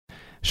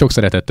Sok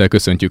szeretettel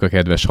köszöntjük a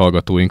kedves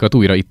hallgatóinkat.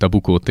 Újra itt a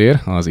Bukótér,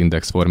 az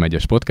Index Forma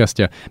 1-es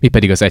podcastja. Mi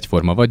pedig az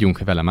Egyforma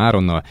vagyunk, velem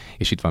Áronnal,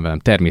 és itt van velem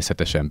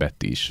természetesen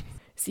Betti is.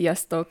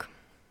 Sziasztok!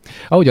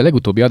 Ahogy a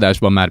legutóbbi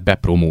adásban már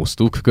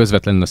bepromóztuk,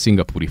 közvetlenül a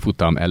szingapúri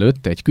futam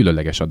előtt egy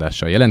különleges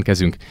adással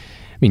jelentkezünk.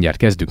 Mindjárt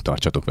kezdünk,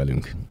 tartsatok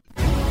velünk!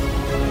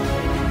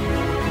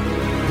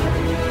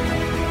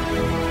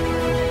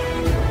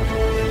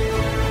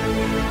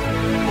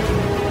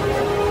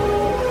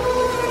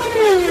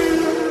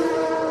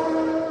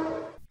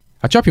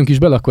 Hát csapjunk is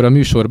bele akkor a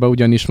műsorba,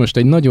 ugyanis most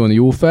egy nagyon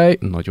jó fej,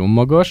 nagyon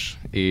magas,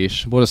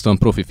 és borzasztóan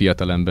profi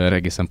fiatalember,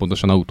 egészen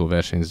pontosan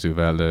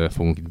autóversenyzővel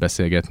fogunk itt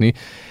beszélgetni.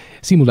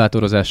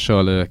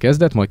 Szimulátorozással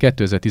kezdett, majd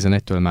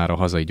 2011-től már a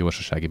hazai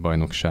gyorsasági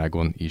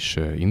bajnokságon is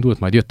indult,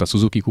 majd jött a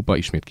Suzuki kupa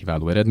ismét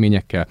kiváló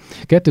eredményekkel.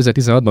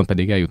 2016-ban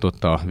pedig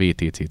eljutott a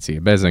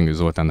WTCC-be, Zengő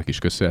Zoltánnak is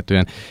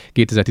köszönhetően,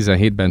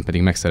 2017-ben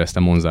pedig megszerezte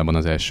Monzában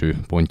az első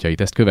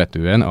pontjait. Ezt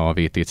követően a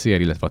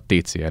WTCR, illetve a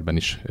TCR-ben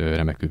is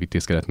remekül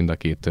vitézkedett mind a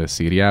két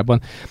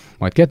szériában.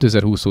 Majd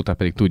 2020 óta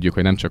pedig tudjuk,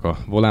 hogy nem csak a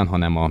volán,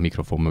 hanem a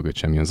mikrofon mögött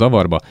sem jön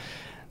zavarba.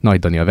 Nagy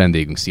Dani a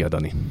vendégünk. Szia,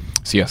 Dani!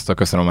 Sziasztok,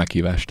 köszönöm a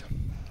meghívást!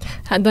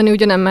 Hát Dani,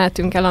 ugye nem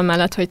mehetünk el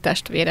amellett, hogy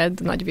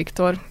testvéred Nagy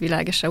Viktor,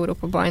 világ és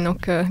Európa bajnok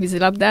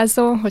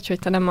vízilabdázó, hogy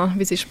te nem a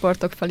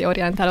vízisportok felé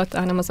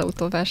orientálódtál, hanem az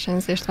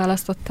autóversenyzést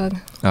választottad?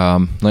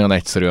 Nagyon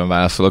egyszerűen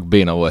válaszolok,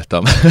 béna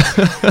voltam.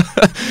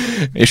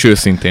 És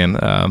őszintén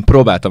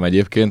próbáltam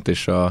egyébként,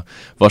 és a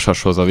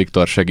Vasashoz a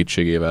Viktor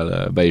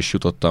segítségével be is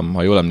jutottam,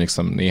 ha jól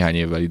emlékszem, néhány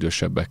évvel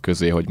idősebbek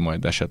közé, hogy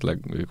majd esetleg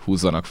ők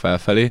húzzanak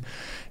felfelé,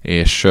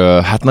 és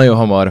hát nagyon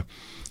hamar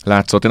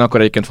látszott. Én akkor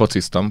egyébként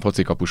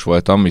focikapus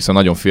voltam, hiszen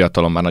nagyon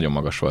fiatalon már nagyon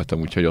magas voltam,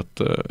 úgyhogy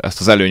ott ezt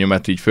az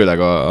előnyömet így főleg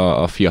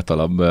a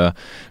fiatalabb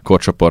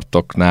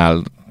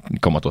korcsoportoknál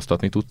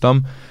kamatoztatni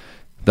tudtam.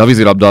 De a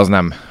vízilabda az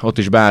nem. Ott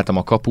is beálltam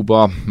a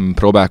kapuba,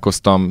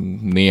 próbálkoztam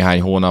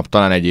néhány hónap,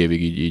 talán egy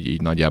évig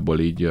így nagyjából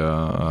így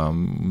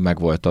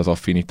megvolt az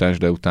affinitás,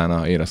 de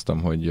utána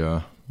éreztem, hogy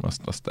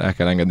azt el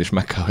kell engedni, és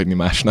meg kell hagyni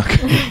másnak.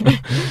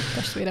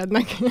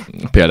 Testvérednek.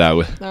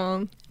 Például.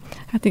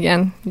 Hát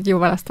igen, jó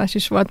választás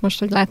is volt most,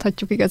 hogy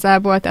láthatjuk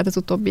igazából, tehát az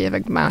utóbbi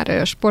években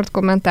már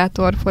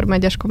sportkommentátor, Forma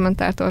 1-es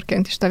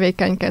kommentátorként is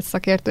tevékenykedsz,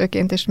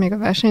 szakértőként, és még a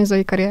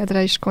versenyzői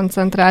karrierre is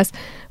koncentrálsz.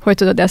 Hogy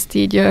tudod ezt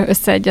így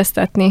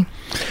összeegyeztetni?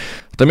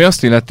 Hát, ami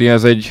azt illeti,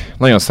 ez egy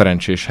nagyon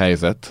szerencsés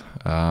helyzet,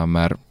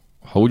 mert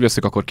ha úgy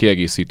veszik, akkor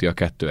kiegészíti a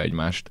kettő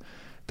egymást.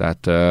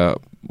 Tehát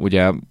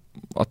ugye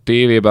a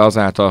tévében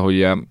azáltal,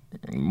 hogy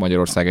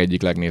Magyarország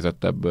egyik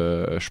legnézettebb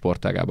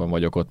sportágában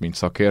vagyok ott, mint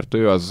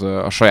szakértő, az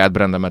a saját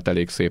brandemet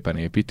elég szépen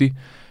építi,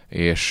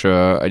 és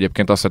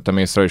egyébként azt vettem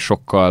észre, hogy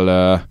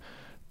sokkal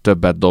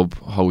többet dob,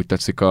 ha úgy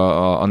tetszik,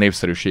 a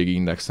népszerűségi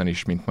indexen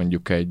is, mint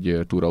mondjuk egy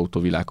túrautó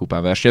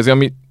világkupán versenyezi,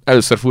 ami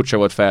először furcsa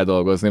volt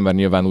feldolgozni, mert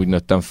nyilván úgy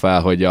nőttem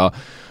fel, hogy a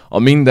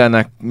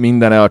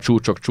mindene a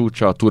csúcsok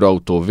csúcsa, a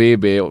túrautó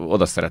VB,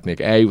 oda szeretnék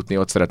eljutni,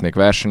 ott szeretnék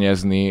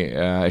versenyezni,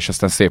 és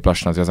aztán szép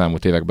lassan az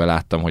elmúlt években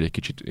láttam, hogy egy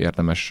kicsit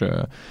érdemes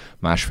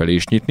másfelé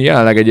is nyitni.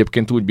 Jelenleg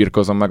egyébként úgy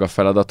birkozom meg a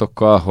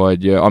feladatokkal,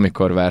 hogy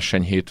amikor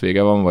verseny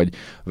hétvége van, vagy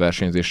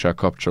versenyzéssel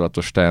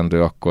kapcsolatos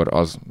teendő, akkor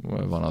az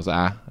van az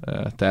A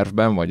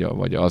tervben,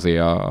 vagy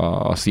azért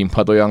a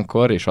színpad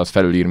olyankor, és az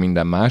felülír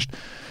minden mást.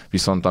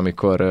 Viszont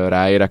amikor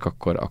ráérek,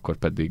 akkor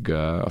pedig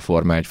a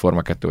Forma 1,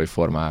 Forma 2 vagy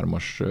Forma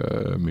 3-as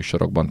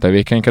műsorokban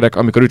tevékenykedek.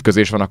 Amikor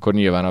ütközés van, akkor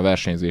nyilván a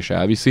versenyzés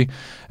elviszi.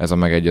 Ez a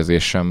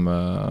megegyezésem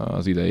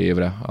az idei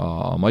évre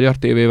a Magyar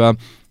TV-vel.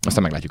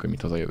 Aztán meglátjuk, hogy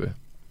mit hoz a jövő.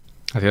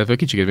 Hát illetve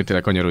kicsit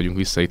tényleg kanyarodjunk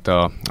vissza itt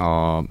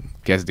a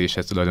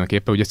kezdéshez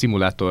tulajdonképpen. Ugye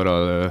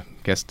szimulátorral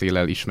kezdtél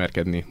el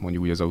ismerkedni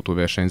mondjuk úgy az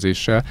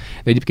autóversenyzéssel,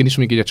 de egyébként is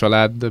még így a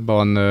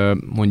családban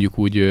mondjuk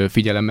úgy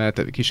figyelemmel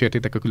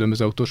kísértétek a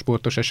különböző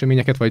autósportos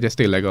eseményeket, vagy ez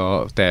tényleg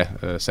a te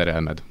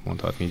szerelmed,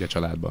 mondhatni így a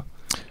családba?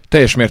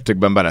 Teljes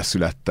mértékben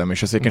beleszülettem,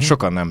 és ezt egyébként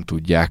sokan nem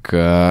tudják.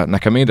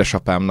 Nekem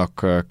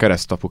édesapámnak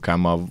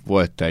keresztapukámmal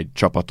volt egy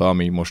csapata,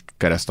 ami most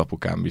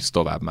keresztapukám visz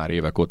tovább már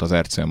évek óta, az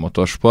RCM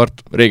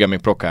Motorsport. Régen még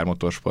Proccar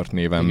Motorsport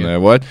néven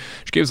volt.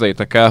 És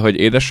képzeljétek el, hogy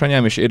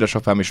édesanyám és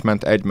édesapám is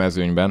ment egy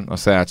mezőnyben, a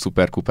Seat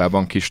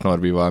Superkupában Kis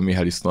Norbival,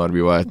 Mihály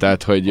Norbival.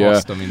 Tehát, hogy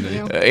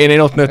én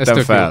ott nőttem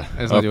fel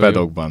a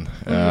pedokban.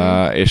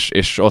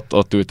 És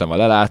ott ültem a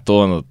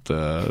lelátón, ott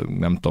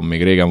nem tudom,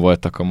 még régen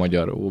voltak a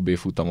magyar OB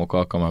futamok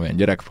alkalmával,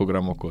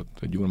 gyerekprogramok, ott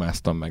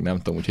gyurmáztam meg, nem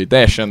tudom, úgyhogy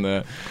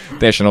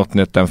teljesen ott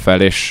nőttem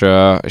fel, és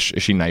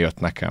innen jött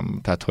nekem.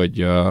 Tehát,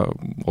 hogy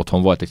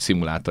otthon volt egy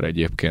szimulátor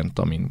egyébként,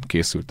 amin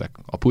készültek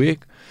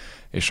apuék,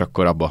 és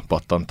akkor abba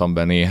pattantam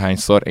be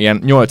néhányszor.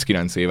 Ilyen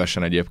 8-9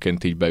 évesen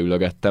egyébként így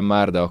beülögettem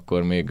már, de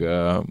akkor még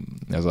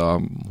ez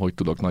a, hogy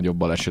tudok nagyobb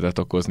balesetet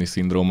okozni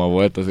szindróma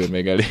volt, azért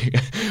még elég.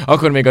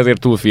 Akkor még azért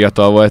túl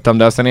fiatal voltam,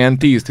 de aztán ilyen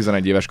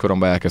 10-11 éves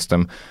koromban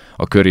elkezdtem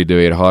a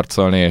köridőért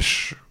harcolni,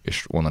 és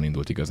onnan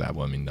indult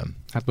igazából minden.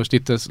 Hát most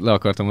itt le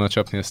akartam volna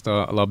csapni ezt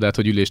a labdát,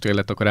 hogy üléstől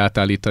lett akkor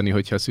átállítani,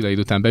 hogyha a szüleid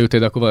után beültél,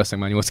 de akkor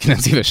valószínűleg már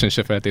 8-9 évesen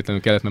se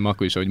feltétlenül kellett, mert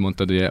akkor is, ahogy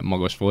mondtad, ugye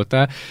magas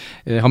voltál.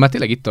 Ha már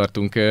tényleg itt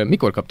tartunk,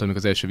 mikor kaptad meg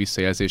az első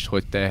visszajelzést,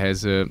 hogy te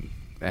ehhez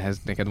ehhez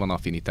neked van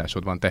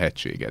affinitásod, van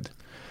tehetséged.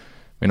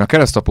 Én a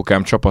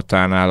keresztapukám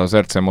csapatánál, az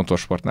RC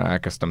Motorsportnál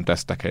elkezdtem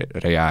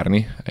tesztekre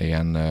járni.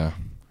 Ilyen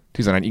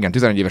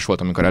 11 éves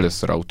voltam, amikor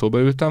először autóba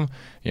ültem,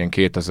 ilyen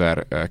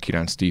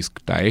 2009-10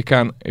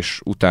 tájékán,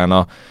 és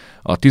utána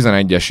a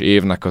 11-es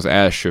évnek az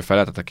első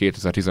fele, tehát a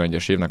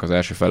 2011-es évnek az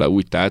első fele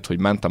úgy telt, hogy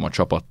mentem a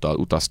csapattal,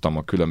 utaztam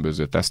a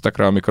különböző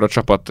tesztekre, amikor a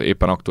csapat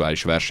éppen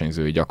aktuális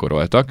versenyzői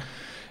gyakoroltak,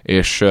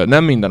 és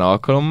nem minden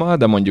alkalommal,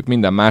 de mondjuk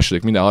minden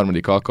második, minden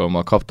harmadik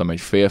alkalommal kaptam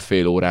egy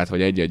fél-fél órát,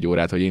 vagy egy-egy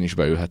órát, hogy én is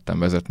beülhettem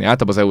vezetni.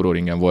 Általában az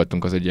Euroringen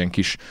voltunk, az egy ilyen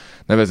kis,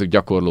 nevezzük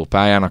gyakorló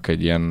pályának,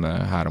 egy ilyen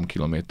 3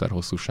 kilométer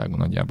hosszúságú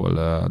nagyjából,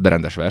 de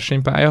rendes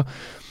versenypálya,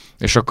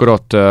 és akkor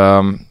ott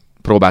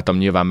próbáltam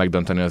nyilván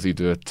megdönteni az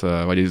időt,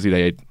 vagy az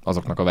idejét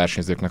azoknak a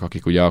versenyzőknek,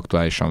 akik ugye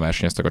aktuálisan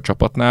versenyeztek a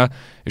csapatnál,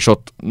 és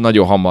ott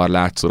nagyon hamar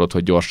látszódott,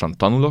 hogy gyorsan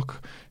tanulok,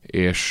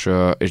 és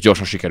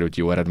gyorsan sikerült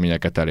jó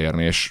eredményeket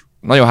elérni, és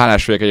nagyon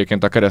hálás vagyok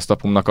egyébként a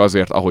keresztapumnak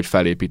azért, ahogy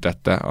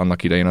felépítette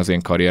annak idején az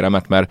én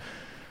karrieremet, mert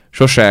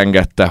sose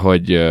engedte,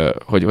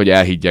 hogy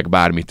elhiggyek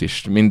bármit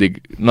is.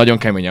 Mindig nagyon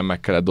keményen meg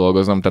kellett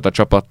dolgoznom, tehát a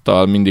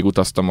csapattal mindig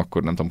utaztam,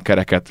 akkor nem tudom,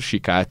 kereket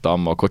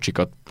sikáltam, a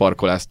kocsikat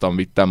parkoláztam,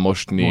 vittem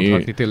mosni.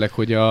 Mondhatni tényleg,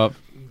 hogy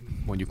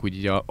mondjuk úgy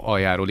így a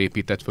aljáról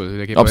épített föl,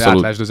 hogy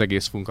átlásd az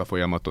egész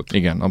folyamatot.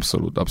 Igen,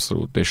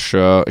 abszolút. És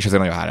ezért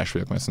nagyon hálás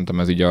vagyok, mert szerintem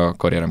ez így a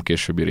karrierem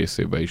későbbi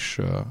részében is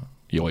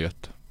jól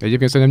jött.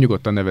 Egyébként szerintem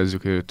nyugodtan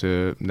nevezzük őt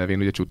nevén,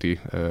 ugye Csuti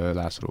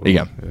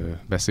Lászlóról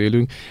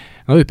beszélünk.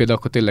 Na ő például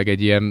akkor tényleg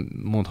egy ilyen,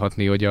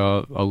 mondhatni, hogy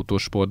az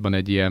autósportban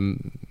egy ilyen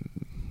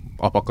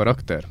apa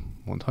karakter?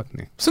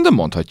 Mondhatni? Szerintem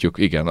mondhatjuk,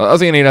 igen.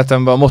 Az én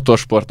életemben a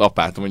motorsport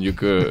apát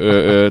mondjuk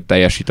ő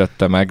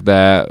teljesítette meg,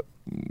 de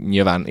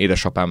nyilván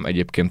édesapám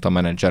egyébként a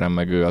menedzserem,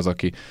 meg ő az,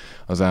 aki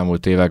az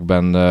elmúlt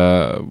években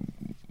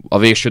a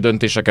végső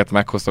döntéseket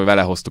meghozta,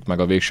 vele hoztuk meg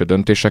a végső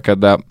döntéseket,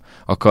 de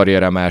a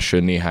karrierem első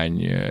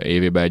néhány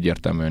évében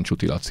egyértelműen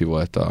Csuti Laci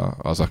volt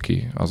az,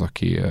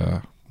 aki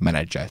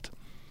menedzselt.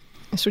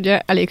 És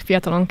ugye elég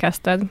fiatalon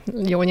kezdted.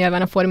 Jó,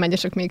 nyilván a Forma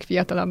 1-esek még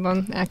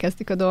fiatalabban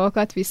elkezdik a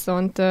dolgokat,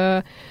 viszont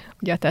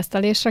ugye a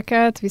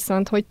teszteléseket,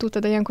 viszont hogy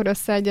tudtad ilyenkor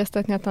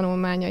összeegyeztetni a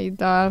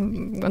tanulmányaiddal?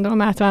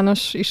 Gondolom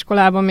általános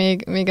iskolában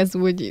még ez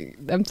úgy,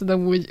 nem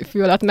tudom, úgy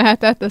fű alatt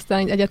mehetett, aztán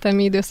egy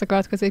egyetemi időszak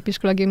alatt,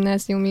 középiskola,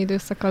 gimnáziumi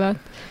időszak alatt.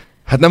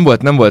 Hát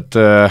nem volt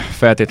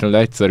feltétlenül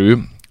egyszerű.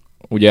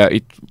 Ugye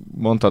itt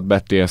mondtad,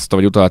 Betty, ezt,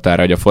 vagy utaltál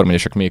rá, hogy a Forma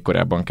 1-esek még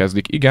korábban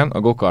kezdik. Igen, a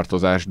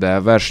gokartozás, de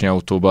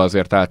versenyautóba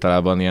azért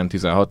általában ilyen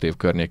 16 év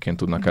környékén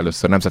tudnak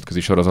először nemzetközi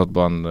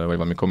sorozatban, vagy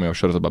valami komolyabb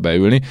sorozatba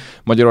beülni.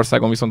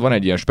 Magyarországon viszont van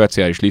egy ilyen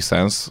speciális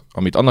licensz,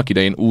 amit annak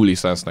idején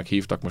U-licensznek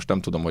hívtak, most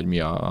nem tudom, hogy mi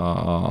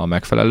a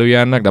megfelelője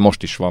ennek, de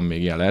most is van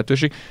még ilyen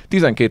lehetőség.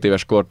 12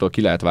 éves kortól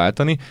ki lehet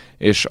váltani,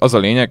 és az a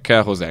lényeg,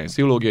 kell hozzá egy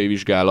pszichológiai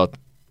vizsgálat,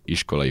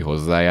 iskolai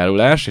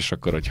hozzájárulás, és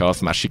akkor, hogyha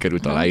azt már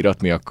sikerült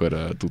aláíratni,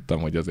 akkor tudtam,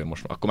 hogy azért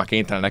most akkor már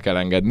kénytelenek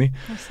elengedni.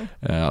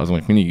 Az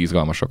mondjuk mindig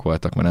izgalmasak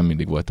voltak, mert nem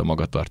mindig volt a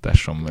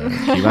magatartásom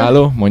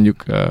kiváló,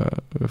 mondjuk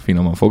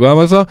finoman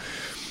fogalmazva.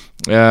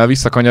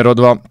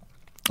 Visszakanyarodva,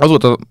 az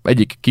volt az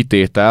egyik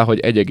kitétel, hogy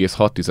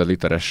 1,6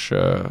 literes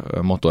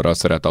motorral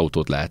szerelt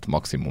autót lehet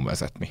maximum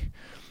vezetni.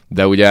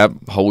 De ugye,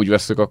 ha úgy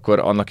veszük, akkor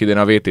annak idején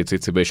a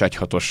VTCC-be is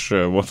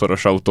 1.6-os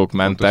motoros autók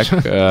mentek,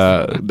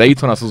 de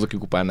itthon a Suzuki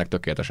Kupa ennek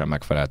tökéletesen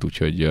megfelelt,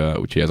 úgyhogy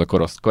ez a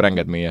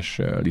korengedményes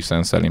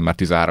licenszel, én már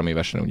 13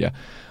 évesen ugye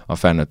a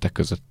felnőttek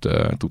között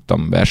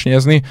tudtam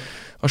versenyezni.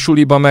 A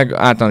suliban meg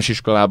általános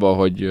iskolában,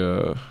 hogy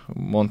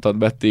mondtad,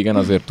 Betty, igen,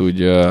 azért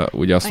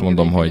úgy azt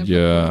mondom,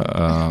 hogy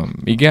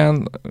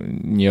igen,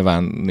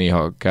 nyilván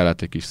néha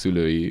kellett egy kis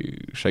szülői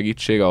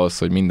segítség ahhoz,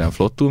 hogy minden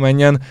flottul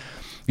menjen.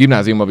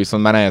 Gimnáziumban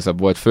viszont már nehezebb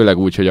volt, főleg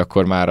úgy, hogy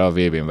akkor már a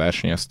VB-n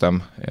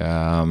versenyeztem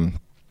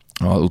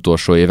az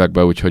utolsó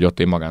években, úgyhogy ott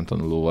én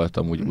magántanuló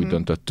voltam, úgy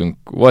döntöttünk.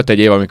 Volt egy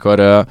év,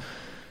 amikor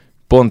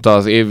pont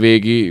az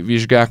évvégi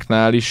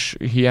vizsgáknál is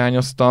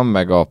hiányoztam,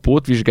 meg a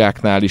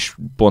pótvizsgáknál is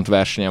pont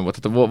versenyem volt.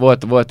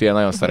 Tehát volt ilyen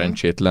nagyon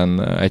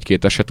szerencsétlen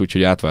egy-két eset,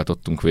 úgyhogy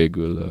átváltottunk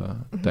végül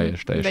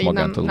teljes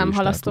magántanuló. De nem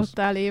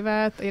halasztottál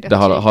évet? De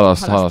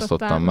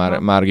halasztottam.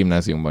 Már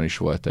gimnáziumban is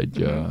volt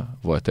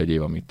egy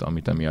év,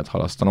 amit emiatt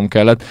halasztanom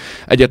kellett.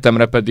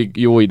 Egyetemre pedig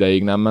jó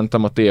ideig nem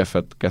mentem, a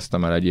TF-et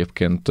kezdtem el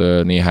egyébként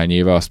néhány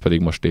éve, az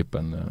pedig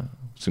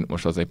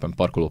most az éppen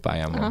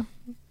parkolópályán van.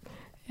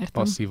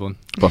 Értem.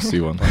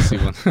 Passzívon.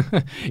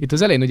 Itt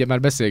az elején ugye már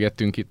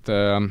beszélgettünk itt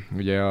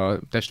ugye a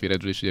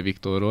testvéredről is, ugye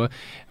Viktorról.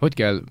 Hogy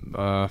kell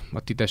a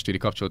ti testvéri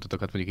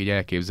kapcsolatotokat mondjuk így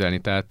elképzelni?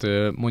 Tehát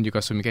mondjuk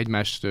azt, hogy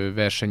egymás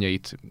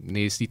versenyeit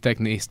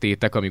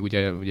néztétek, amíg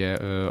ugye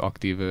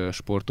aktív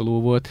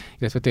sportoló volt,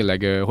 illetve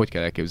tényleg hogy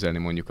kell elképzelni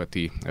mondjuk a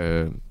ti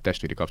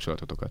testvéri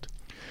kapcsolatotokat?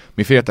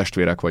 Mi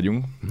féltestvérek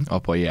vagyunk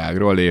apai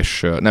ágról,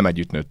 és nem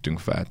együtt nőttünk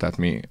fel. Tehát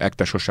mi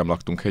ekte sosem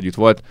laktunk együtt.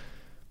 Volt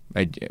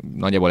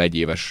nagyjából egy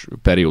éves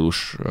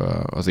periódus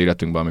az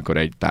életünkben, amikor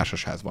egy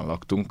társasházban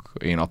laktunk.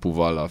 Én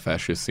apuval a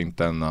felső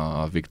szinten,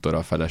 a Viktor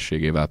a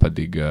feleségével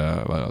pedig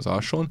az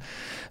alsón.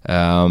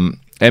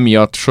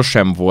 Emiatt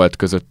sosem volt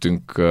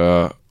közöttünk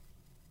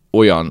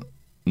olyan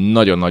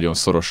nagyon-nagyon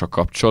szoros a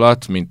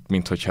kapcsolat,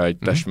 mint hogyha egy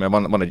mert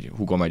van egy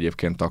húgom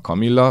egyébként, a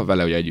Kamilla,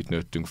 vele ugye együtt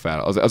nőttünk fel.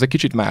 Az egy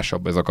kicsit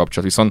másabb ez a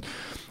kapcsolat, viszont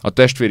a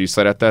testvéri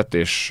szeretet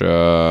és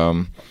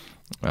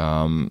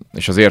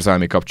az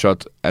érzelmi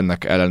kapcsolat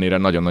ennek ellenére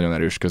nagyon-nagyon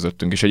erős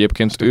közöttünk. És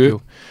egyébként ő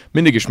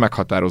mindig is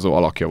meghatározó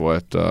alakja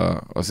volt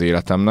az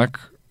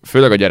életemnek,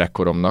 főleg a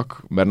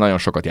gyerekkoromnak, mert nagyon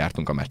sokat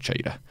jártunk a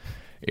meccseire.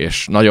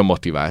 És nagyon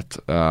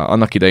motivált.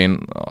 Annak idején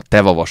a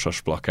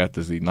Tevavasos plakát,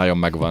 ez így nagyon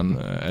megvan,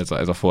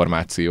 ez a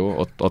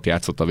formáció, ott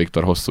játszott a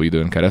Viktor hosszú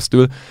időn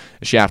keresztül,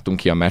 és jártunk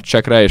ki a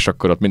meccsekre, és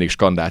akkor ott mindig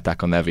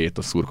skandálták a nevét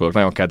a szurkolók.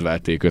 Nagyon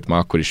kedvelték őt, már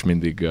akkor is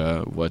mindig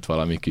volt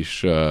valami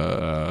kis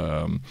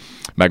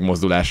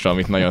megmozdulásra,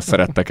 amit nagyon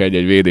szerettek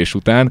egy-egy védés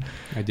után.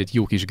 Egy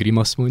jó kis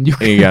grimasz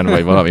mondjuk. Igen,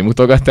 vagy valami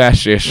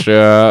mutogatás,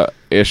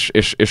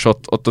 és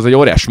ott az egy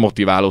óriás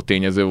motiváló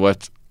tényező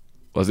volt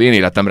az én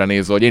életemre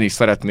nézve, hogy én is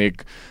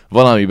szeretnék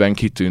valamiben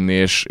kitűnni,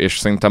 és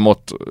szerintem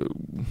ott,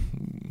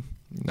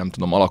 nem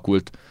tudom,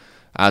 alakult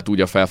át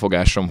úgy a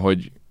felfogásom,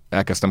 hogy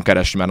elkezdtem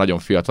keresni már nagyon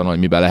fiatalon, hogy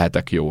miben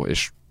lehetek jó,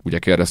 és ugye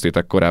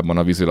kérdeztétek korábban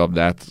a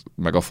vízilabdát,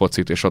 meg a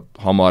focit, és ott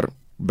hamar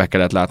be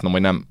kellett látnom,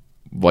 hogy nem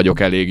vagyok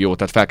elég jó,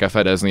 tehát fel kell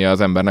fedeznie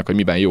az embernek, hogy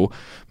miben jó,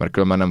 mert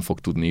különben nem fog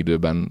tudni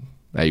időben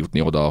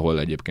eljutni oda, ahol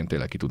egyébként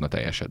tényleg ki tudna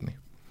teljesedni.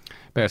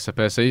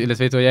 Persze,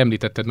 illetve hogy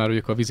említetted már,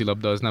 hogy a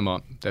vízilabda az nem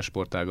a te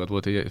sportágad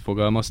volt, hogy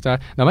fogalmaztál.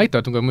 Na, már itt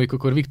tartunk, mondjuk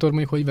akkor Viktor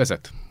mondjuk, hogy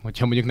vezet?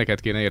 Hogyha mondjuk neked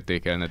kéne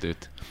értékelned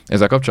őt.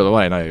 Ezzel kapcsolatban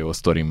van egy nagyon jó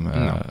sztorim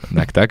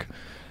nektek.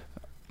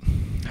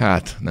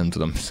 Hát, nem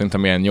tudom,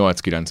 szerintem ilyen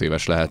 8-9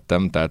 éves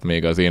lehettem, tehát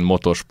még az én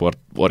motorsport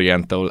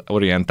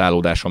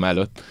orientálódásom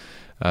előtt.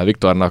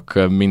 Viktornak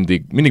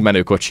mindig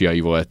menő kocsiai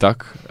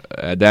voltak,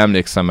 de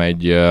emlékszem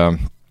egy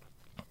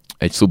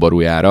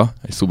Subaru-jára,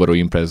 egy Subaru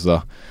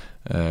Impreza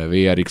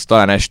VRX,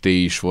 talán ST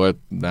is volt,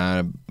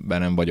 de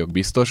nem vagyok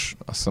biztos.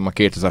 Azt hiszem a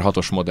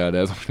 2006-os modell, de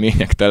ez most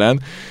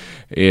lényegtelen.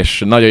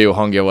 És nagyon jó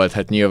hangja volt,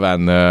 hát nyilván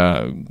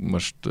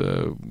most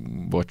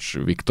bocs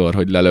Viktor,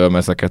 hogy lelőm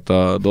ezeket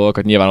a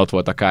dolgokat, nyilván ott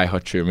volt a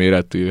kályhacső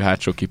méretű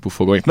hátsó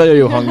kipufogó, nagyon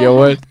jó hangja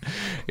volt,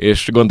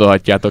 és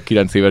gondolhatjátok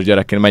 9 éves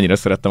gyerekként mennyire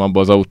szerettem abba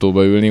az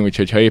autóba ülni,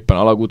 úgyhogy ha éppen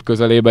alagút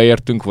közelébe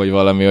értünk, vagy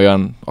valami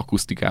olyan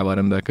akusztikával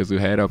rendelkező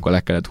helyre, akkor le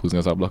kellett húzni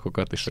az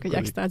ablakokat. És egy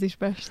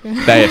extázisba estél.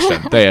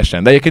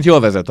 Teljesen. De egyébként jól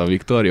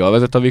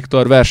vezet a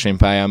Viktor,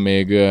 versenypályán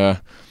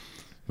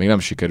még nem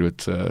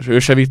sikerült. Ő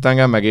se vitt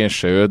engem, meg én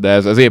se őt, de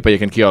ez épp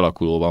egyébként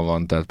kialakulóban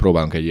van, tehát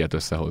próbálunk egy ilyet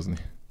összehozni.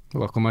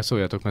 Akkor majd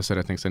szóljatok, mert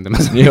szeretnénk szerintem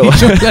ez jó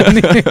lenni.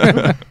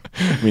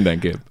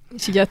 Mindenképp.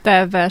 És így a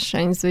te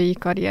versenyzői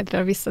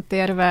karrierre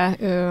visszatérve,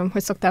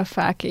 hogy szoktál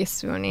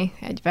felkészülni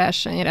egy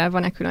versenyre?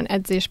 Van-e külön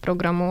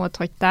edzésprogramod,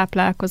 hogy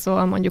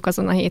táplálkozol mondjuk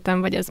azon a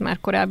héten, vagy ez már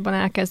korábban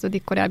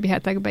elkezdődik, korábbi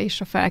hetekben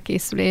is a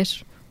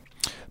felkészülés?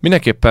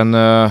 Mindenképpen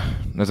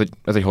ez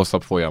egy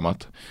hosszabb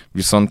folyamat,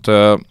 viszont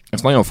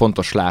ez nagyon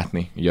fontos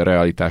látni, így a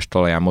realitás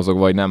talaján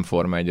mozogva, hogy nem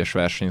Forma 1-es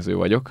versenyző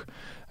vagyok,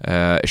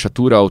 és a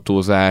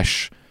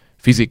túrautózás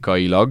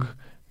fizikailag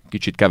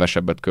kicsit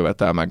kevesebbet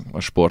követel meg a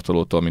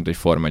sportolótól, mint egy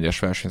Forma 1-es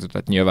versenyző.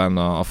 Tehát nyilván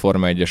a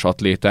Forma 1-es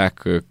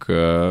atléták,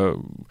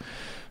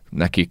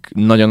 nekik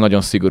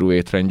nagyon-nagyon szigorú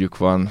étrendjük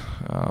van,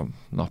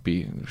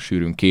 napi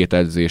sűrűn 2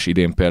 edzés,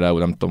 idén például,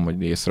 nem tudom,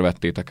 hogy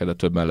észrevettétek, de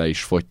többen le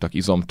is fogytak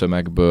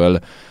izomtömegből,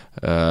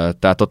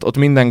 tehát ott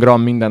minden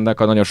gram, minden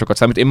deka nagyon sokat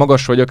számít. Én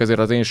magas vagyok, ezért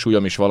az én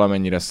súlyom is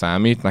valamennyire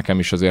számít, nekem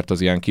is azért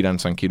az ilyen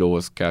 90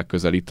 kilóhoz kell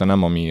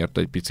közelítenem, amiért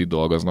egy picit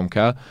dolgoznom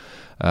kell,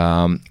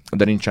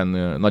 de nincsen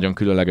nagyon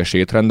különleges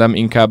étrendem,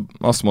 inkább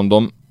azt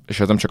mondom, és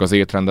ez nem csak az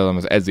étrendre, hanem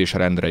az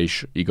edzésrendre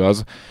is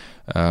igaz,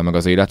 meg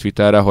az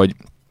életvitelre, hogy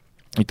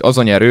itt az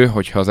a nyerő,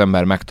 hogyha az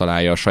ember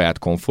megtalálja a saját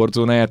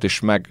komfortzónáját, és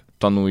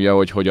megtanulja,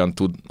 hogy hogyan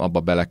tud abba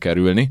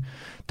belekerülni.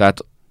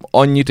 Tehát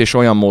annyit és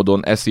olyan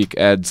módon eszik,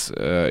 edz,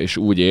 és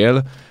úgy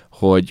él,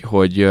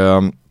 hogy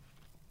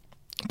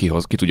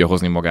ki tudja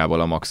hozni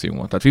magából a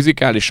maximumot. Tehát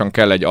fizikálisan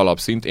kell egy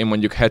alapszint, én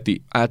mondjuk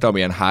heti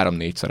általában ilyen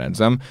 3-4-szer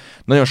edzem.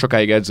 Nagyon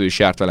sokáig edző is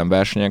járt velem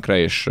versenyekre,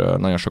 és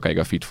nagyon sokáig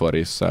a Fit for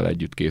Race-szel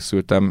együtt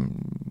készültem.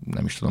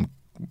 Nem is tudom,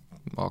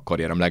 a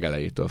karrierem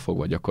legelejétől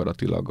fogva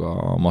gyakorlatilag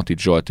a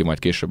Matics Zsolti, majd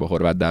később a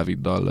Horváth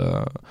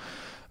Dáviddal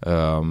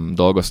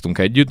dolgoztunk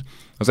együtt.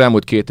 Az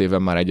elmúlt 2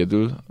 éven már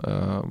egyedül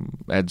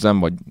edzem,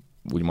 vagy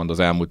úgymond az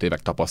elmúlt évek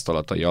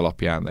tapasztalatai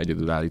alapján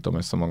egyedül állítom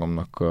össze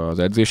magamnak az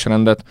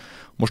edzésrendet.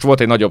 Most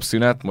volt egy nagyobb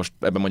szünet, most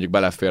ebben mondjuk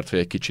belefért, hogy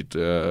egy kicsit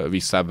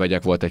visszább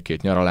vegyek, volt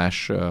 1-2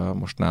 nyaralás,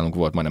 most nálunk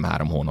volt majdnem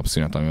 3 hónap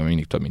szünet, ami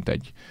mindig több mint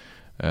egy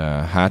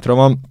hátra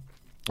van.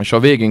 És a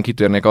végén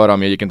kitérnék arra,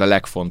 ami egyébként a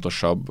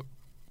legfontosabb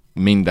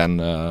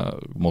minden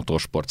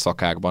motorsport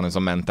szakákban, ez a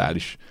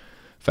mentális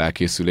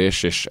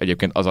felkészülés, és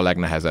egyébként az a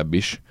legnehezebb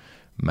is,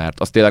 mert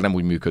az tényleg nem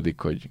úgy működik,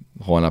 hogy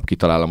holnap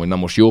kitalálom, hogy na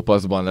most jó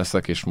paszban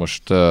leszek, és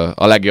most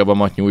a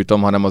legjobbamat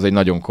nyújtom, hanem az egy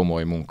nagyon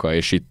komoly munka,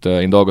 és itt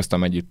én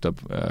dolgoztam együtt több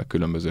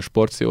különböző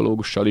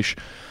sportpszichológussal is.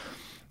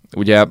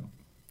 Ugye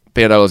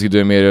például az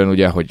időmérőn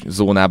ugye, hogy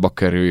zónába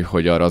kerül,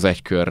 hogy arra az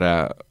egy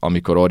körre,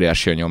 amikor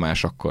óriási a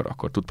nyomás,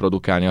 akkor tud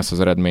produkálni azt az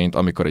eredményt,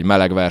 amikor egy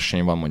meleg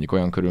verseny van, mondjuk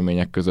olyan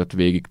körülmények között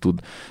végig tud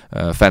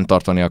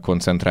fenntartani a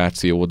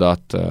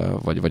koncentrációdat,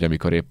 vagy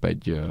amikor épp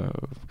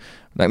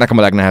nekem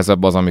a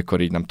legnehezebb az,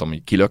 amikor így nem tudom,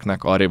 így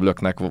kilöknek, arrébb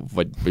löknek,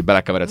 vagy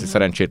belekeveredsz egy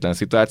szerencsétlen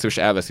szituáció, és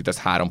elveszítesz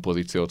 3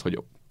 pozíciót, hogy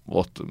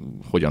ott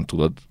hogyan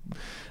tudod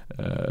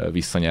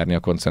visszanyerni a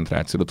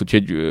koncentrációt.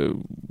 Úgyhogy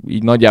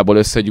így nagyjából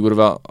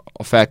összegyúrva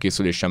a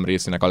felkészülésem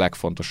részének a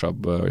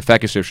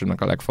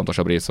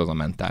legfontosabb része az a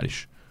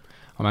mentális.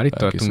 Ha már itt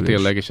tartunk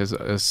tényleg, és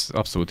ez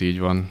abszolút így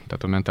van,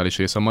 tehát a mentális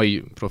része a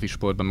mai profi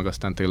sportban meg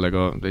aztán tényleg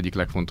az egyik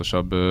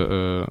legfontosabb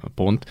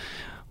pont.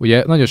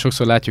 Ugye nagyon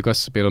sokszor látjuk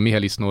azt például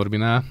Mihály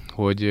Norbinál,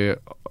 hogy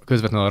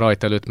közvetlenül a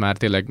rajt előtt már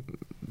tényleg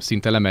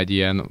szinte lemegy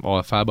ilyen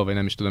alfába, vagy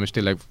nem is tudom, és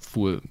tényleg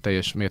full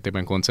teljes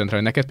mértékben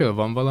koncentrál. Neked például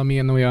van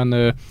valamilyen olyan,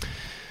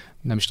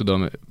 nem is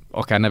tudom,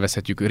 akár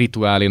nevezhetjük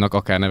rituálénak,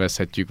 akár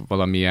nevezhetjük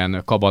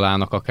valamilyen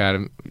kabalának, akár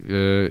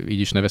így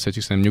is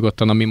nevezhetjük szerintem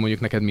nyugodtan, ami mondjuk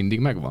neked mindig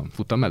megvan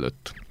futam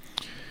előtt?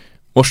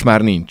 Most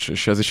már nincs,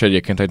 és ez is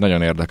egyébként egy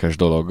nagyon érdekes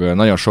dolog.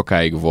 Nagyon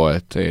sokáig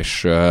volt,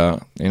 és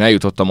én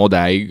eljutottam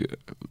odáig,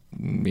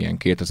 ilyen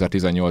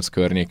 2018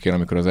 környékén,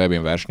 amikor az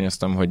EB-n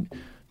versenyeztem, hogy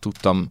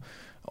tudtam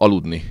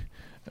aludni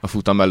a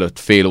futam előtt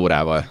fél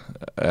órával.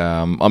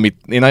 Amit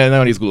én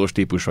nagyon izgulós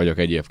típus vagyok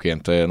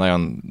egyébként,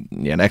 nagyon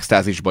ilyen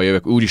extázisba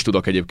jövök, úgy is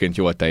tudok egyébként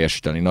jól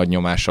teljesíteni nagy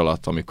nyomás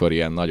alatt, amikor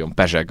ilyen nagyon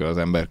pezseg az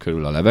ember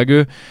körül a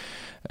levegő.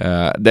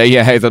 De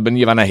ilyen helyzetben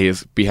nyilván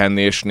nehéz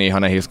pihenni, és néha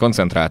nehéz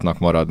koncentráltnak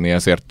maradni,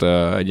 ezért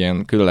egy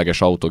ilyen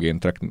különleges autogén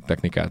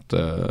technikát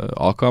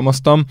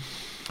alkalmaztam,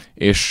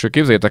 és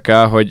képzeljétek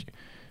el, hogy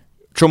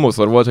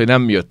csomószor volt, hogy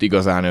nem jött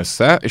igazán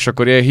össze, és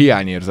akkor ilyen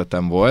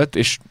hiányérzetem volt,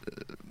 és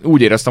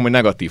úgy éreztem, hogy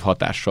negatív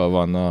hatással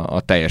van a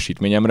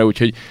teljesítményemre,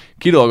 úgyhogy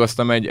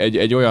kidolgoztam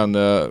egy olyan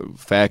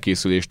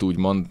felkészülést,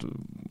 úgymond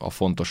a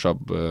fontosabb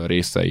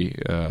részei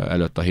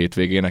előtt a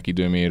hétvégének,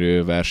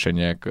 időmérő,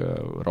 versenyek,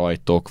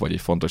 rajtok, vagy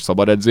egy fontos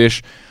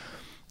szabadedzés,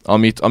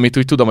 amit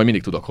úgy tudom, hogy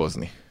mindig tudok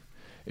hozni.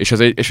 És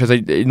ez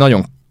egy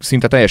nagyon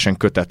szinte teljesen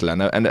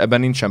kötetlen. Ebben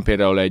nincsen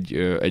például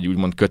egy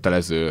úgymond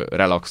kötelező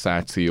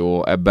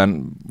relaxáció,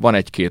 ebben van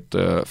egy-két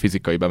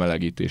fizikai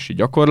bemelegítési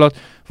gyakorlat,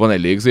 van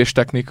egy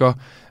légzéstechnika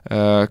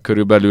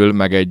körülbelül,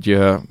 meg egy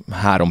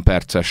 3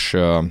 perces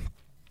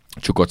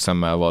csukott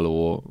szemmel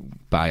való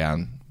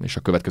pályán, és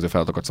a következő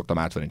feladatokat szoktam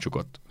átvenni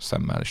csukott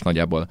szemmel, és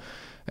nagyjából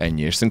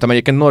ennyi. És szerintem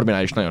egyébként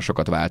Norbinál is nagyon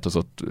sokat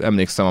változott.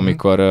 Emlékszem,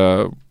 amikor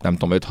nem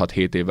tudom,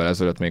 5-6-7 évvel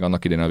ezelőtt még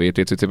annak idén a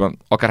VTCC-ben,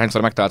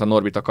 akárhányszor megtalálta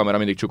Norbit a kamera,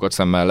 mindig csukott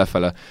szemmel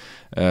lefele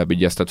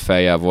bigyeztett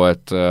fejjel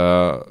volt,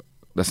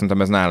 de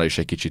szerintem ez nála is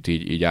egy kicsit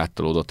így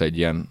áttolódott egy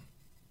ilyen,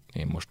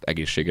 én most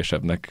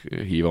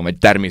egészségesebbnek hívom, egy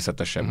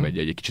természetesebb,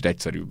 egy kicsit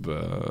egyszerűbb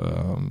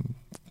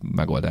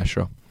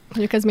megoldásra.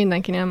 Mondjuk ez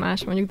mindenkinél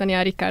más, mondjuk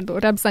Daniel Ricciardo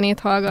repzenét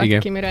hallgat,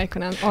 Kimi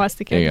Räikkönen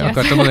alszik egyet.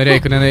 Akartam mondani,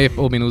 Räikkönen épp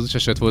ominózus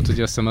eset volt,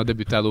 hogy azt hiszem a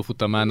debütáló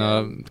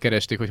futamán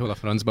keresték, hogy hol a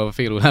francba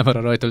fél órával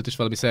a rajta előtt, és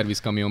valami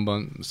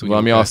szervizkamionban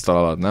valami asztal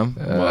alatt, nem?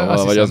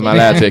 Vagy az már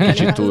lehet, hogy egy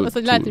kicsit túl... Az,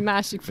 hogy lehet, hogy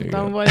másik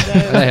futam volt,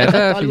 de...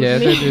 Lehet,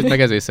 figyelj, őt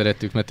meg ezért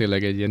szerettük, mert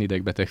tényleg egy ilyen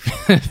idegbeteg.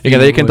 Igen,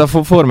 de egyébként a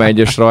Forma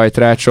 1-es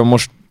rajtrácson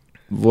most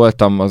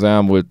voltam az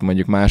elmúlt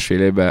mondjuk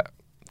másfél évben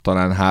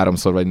talán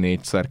 3-szor vagy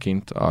 4-szer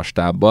kint a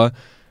stábbal,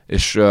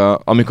 és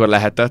amikor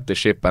lehetett,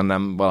 és éppen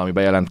nem valami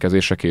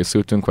bejelentkezésre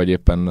készültünk, vagy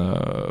éppen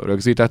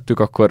rögzítettük,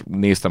 akkor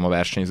néztem a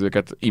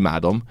versenyzőket,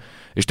 imádom.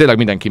 És tényleg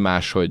mindenki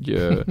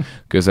máshogy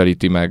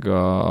közelíti meg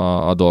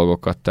a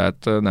dolgokat.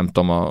 Tehát nem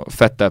tudom, a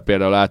Vettel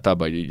például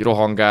általában így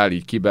rohangál,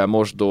 így kibe,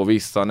 mosdó,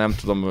 vissza, nem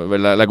tudom, vagy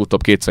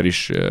legutóbb 2-szer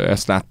is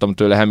ezt láttam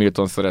tőle.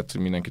 Hamilton szeret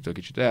mindenkitől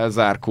kicsit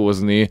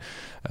elzárkózni,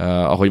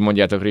 ahogy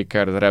mondjátok,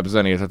 Ricciardo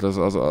repzenét, hát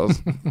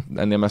az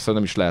ennél messze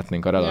nem is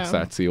lehetnénk a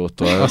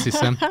relaxációtól. Azt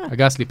hiszem. A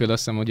Gasly például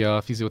azt hiszem, hogy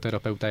a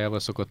fizioterapeutájával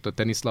szokott a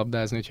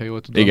teniszlabdázni, hogyha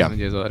jól tudom, igen.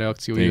 hogy ez a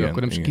reakciója,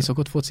 akkor nem is ki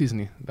szokott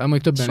focizni? De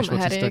majd többen is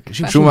fociztak.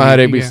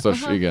 Schumacherék biztos,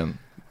 igen.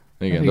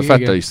 Igen, de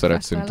Vettel is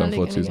szeret szerintem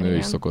focizni, ő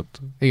is szokott.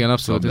 Igen,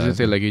 abszolút, ez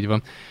tényleg így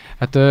van.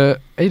 Hát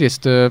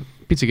egyrészt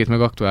picikét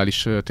meg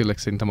aktuális tényleg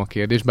szerintem a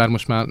kérdés, bár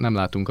most már nem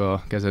látunk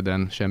a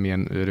kezeden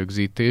semmilyen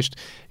rögzítést.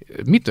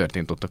 Mi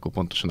történt ott akkor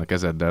pontosan a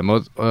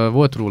kezeddel?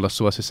 Volt róla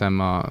szó, azt hiszem,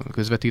 a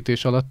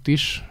közvetítés alatt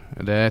is,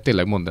 de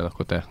tényleg mondd el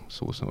akkor te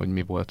hogy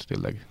mi volt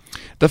tényleg.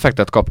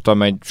 Defektet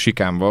kaptam egy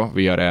sikánba,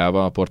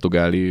 Villarrealba, a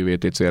portugáli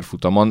VTCR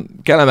futamon.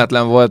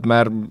 Kellemetlen volt,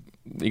 mert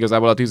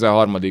igazából a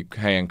 13.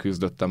 helyen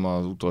küzdöttem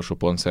az utolsó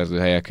pontszerző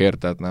helyekért,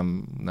 tehát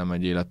nem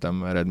egy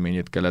életem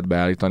eredményét kellett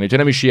beállítani. Úgyhogy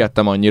nem is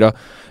ijedtem annyira,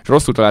 és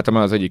rosszul találtam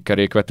el az egyik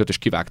kerékvetőt, és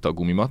kivágta a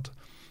gumimat,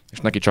 és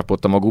neki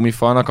csapottam a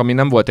gumifalnak, ami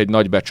nem volt egy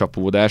nagy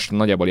becsapódás,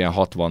 nagyjából ilyen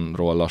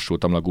 60-ról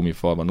lassultam le a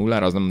gumifalba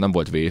nullára, az nem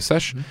volt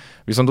vészes.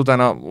 Viszont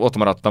utána ott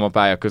maradtam a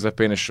pálya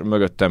közepén, és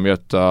mögöttem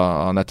jött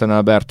a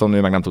Nathaniel Burton,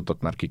 ő meg nem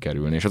tudott már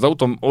kikerülni. És az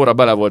autóm óra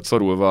bele volt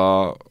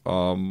szorulva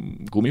a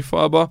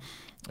gumifalba,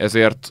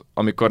 ezért,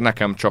 amikor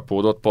nekem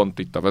csapódott pont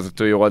itt a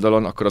vezetői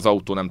oldalon, akkor az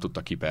autó nem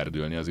tudta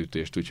kiperdülni az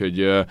ütést.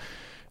 Úgyhogy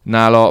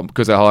nála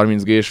közel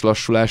 30 G-s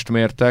lassulást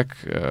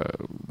mértek,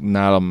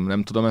 nálam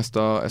nem tudom ezt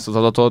az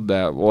adatot,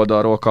 de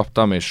oldalról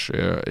kaptam, és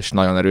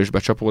nagyon erős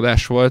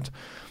becsapódás volt,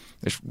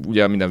 és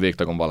ugye minden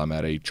végtagon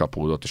valamerre így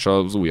csapódott, és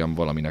az ujjam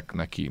valaminek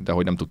neki, de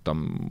hogy nem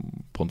tudtam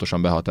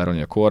pontosan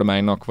behatárolni a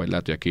kormánynak, vagy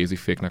lehet, hogy a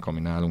kéziféknek, ami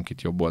nálunk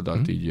itt jobb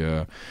oldalt így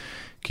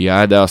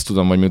kiáll, de azt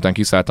tudom, hogy miután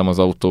kiszálltam az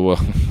autóval,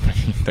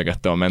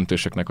 integettem a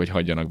mentősöknek, hogy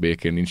hagyjanak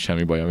békén, nincs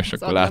semmi bajom, és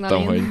akkor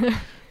láttam, hogy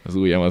az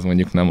ujjam az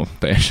mondjuk nem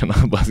teljesen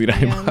abba az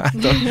irányba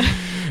álltam.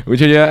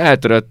 Úgyhogy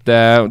eltörött,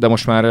 de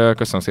most már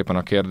köszönöm szépen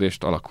a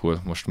kérdést, alakul.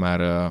 Most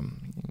már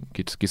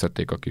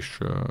kiszedték a kis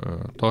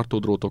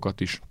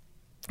tartódrótokat is,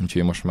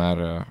 úgyhogy most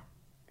már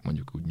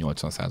mondjuk úgy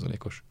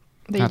 80%-os.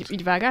 De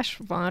így vágás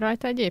van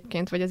rajta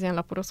egyébként, vagy ez ilyen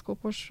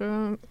laparoszkópos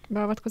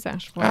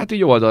beavatkozás volt? Hát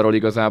így oldalról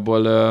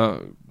igazából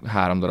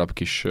 3 darab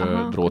kis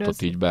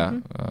drótot így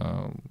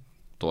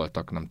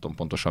toltak, nem tudom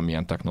pontosan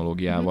milyen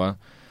technológiával.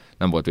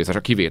 Nem volt vészes. A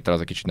kivétel az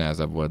egy kicsit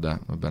nehezebb volt, de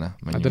benne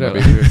menjünk. Hát de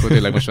reméljük, hogy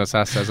tényleg most már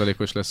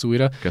 100%-os lesz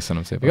újra.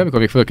 Köszönöm szépen. Még amikor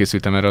még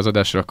felkészültem erre az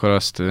adásra, akkor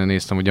azt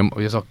néztem,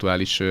 hogy az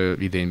aktuális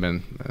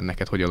idényben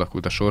neked hogy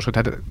alakult a sorsod.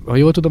 Hát ha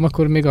jól tudom,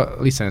 akkor még a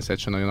licenszet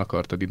sem nagyon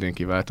akartad idén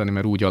kiváltani,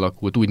 mert úgy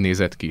alakult, úgy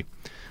nézett ki,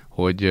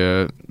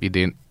 hogy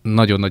idén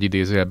nagyon nagy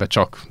idézőjelben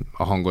csak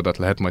a hangodat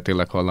lehet majd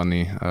tényleg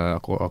hallani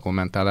a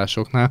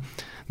kommentálásoknál.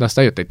 De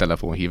aztán jött egy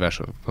telefonhívás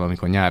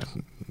valamikor nyár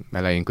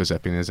elején,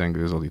 közepén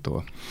Zengő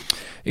Zolitól.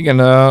 Igen,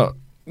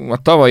 a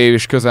tavaly év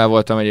is közel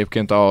voltam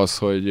egyébként ahhoz,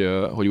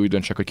 hogy úgy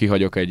döntsek, hogy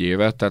kihagyok egy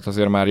évet, tehát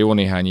azért már jó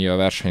néhány éve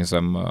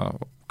versenyzem a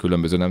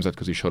különböző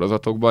nemzetközi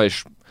sorozatokba,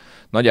 és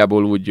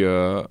nagyjából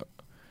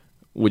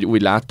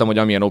úgy láttam, hogy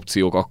amilyen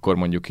opciók akkor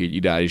mondjuk így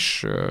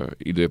ideális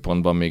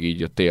időpontban még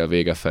így a tél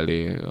vége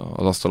felé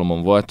az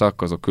asztalomon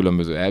voltak, azok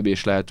különböző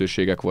EB-s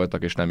lehetőségek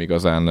voltak, és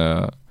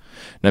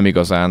nem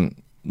igazán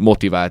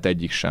motivált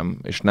egyik sem,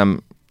 és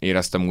nem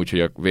éreztem úgy, hogy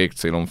a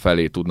végcélom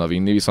felé tudna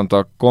vinni, viszont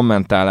a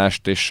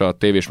kommentálást és a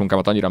tévés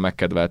munkámat annyira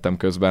megkedveltem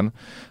közben,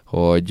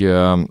 hogy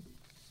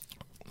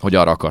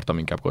arra akartam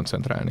inkább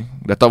koncentrálni.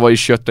 De tavaly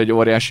is jött egy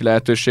óriási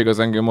lehetőség az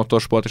Engő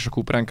Motorsport és a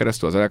Kuprán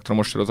keresztül, az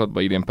elektromos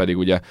sorozatban, idén pedig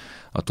ugye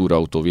a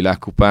Túrautó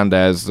világkupán, de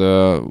ez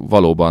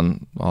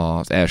valóban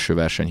az első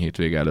verseny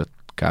hétvége előtt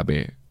kb.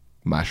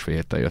 Másfél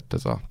héttel jött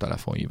ez a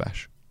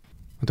telefonhívás.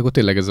 Hát akkor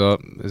tényleg ez a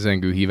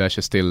zengő hívás,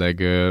 ez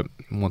tényleg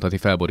mondhatni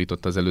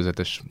felborította az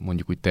előzetes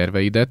mondjuk úgy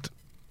terveidet.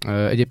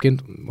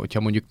 Egyébként, hogyha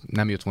mondjuk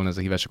nem jött volna ez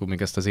a hívás, akkor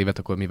még ezt az évet,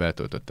 akkor mivel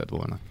töltötted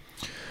volna?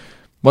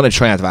 Van egy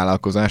saját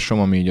vállalkozásom,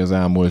 ami így az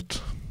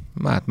elmúlt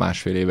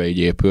másfél éve így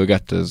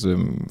épülgett. Ez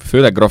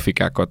főleg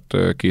grafikákat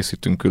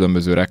készítünk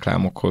különböző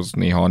reklámokhoz,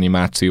 néha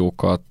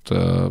animációkat,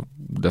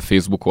 de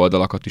Facebook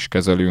oldalakat is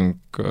kezelünk,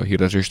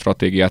 hirdetési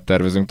stratégiát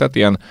tervezünk, tehát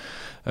ilyen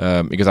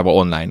igazából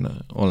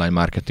online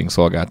marketing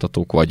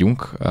szolgáltatók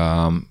vagyunk.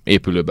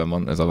 Épülőben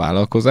van ez a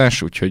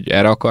vállalkozás, úgyhogy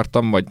erre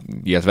akartam,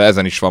 illetve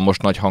ezen is van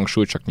most nagy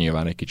hangsúly, csak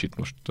nyilván egy kicsit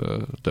most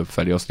több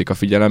felé oszlik a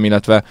figyelem,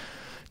 illetve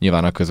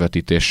nyilván a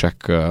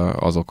közvetítések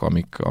azok,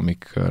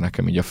 amik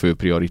nekem így a fő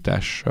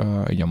prioritás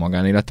így a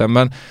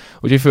magánéletemben.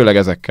 Úgyhogy főleg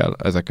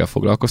ezekkel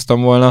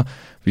foglalkoztam volna.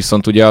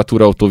 Viszont ugye a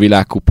Túrautó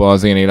világkupa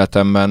az én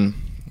életemben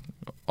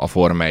a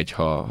Forma 1,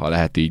 ha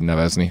lehet így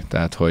nevezni.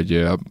 Tehát,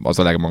 hogy az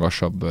a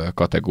legmagasabb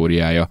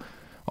kategóriája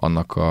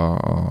annak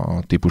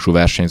a típusú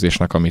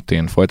versenyzésnek, amit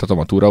én folytatom,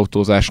 a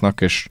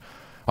túrautózásnak, és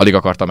alig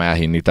akartam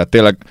elhinni. Tehát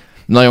tényleg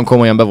nagyon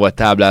komolyan be volt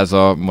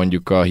táblázva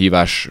mondjuk a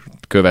hívás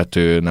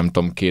követő, nem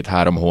tudom,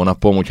 2-3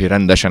 hónapom, úgyhogy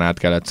rendesen át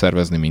kellett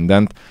szervezni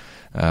mindent,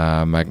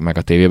 meg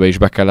a tévébe is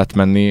be kellett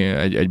menni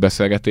egy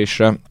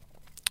beszélgetésre,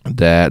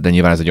 de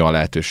nyilván ez egy olyan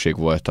lehetőség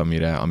volt,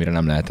 amire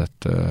nem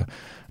lehetett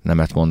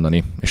nemet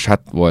mondani. És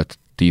hát volt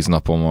 10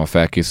 napom a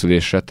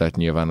felkészülésre, tehát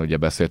nyilván ugye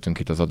beszéltünk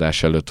itt az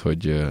adás előtt,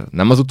 hogy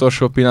nem az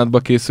utolsó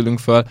pillanatban készülünk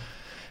fel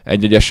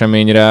egy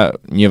eseményre,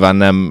 nyilván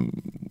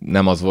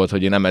nem az volt,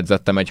 hogy én nem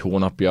edzettem egy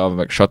hónapja,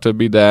 meg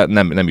stb., de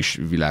nem is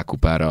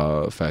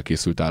világkupára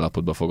felkészült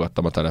állapotba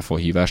fogadtam a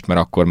telefonhívást, mert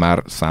akkor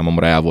már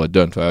számomra el volt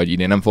döntve, hogy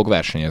idén nem fog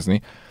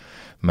versenyezni,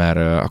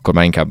 mert akkor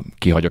már inkább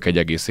kihagyok egy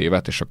egész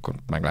évet, és akkor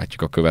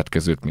meglátjuk a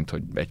következőt, mint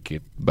hogy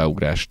egy-két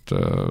beugrást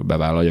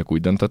bevállaljak,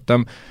 úgy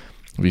döntöttem.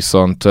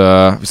 Viszont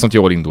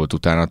jól indult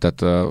utána,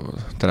 tehát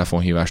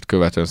telefonhívást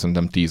követően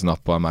szerintem 10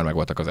 nappal már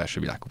megvoltak az első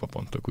világkupa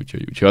pontok,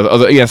 úgyhogy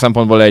az ilyen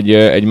szempontból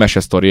egy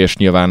mesesztori, és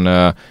nyilván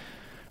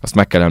azt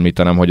meg kell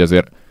említenem, hogy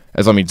azért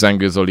ez, amit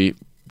Zengő Zoli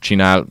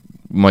csinál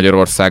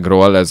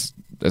Magyarországról, ez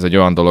egy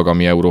olyan dolog,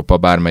 ami Európa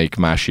bármelyik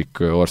másik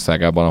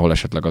országában, ahol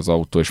esetleg az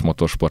autó és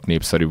motorsport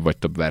népszerűbb, vagy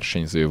több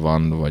versenyző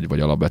van, vagy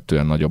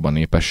alapvetően nagyobb a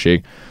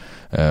népesség,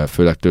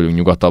 főleg tőlünk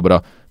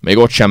nyugatabbra. Még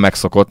ott sem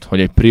megszokott, hogy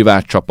egy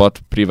privát csapat,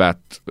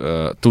 privát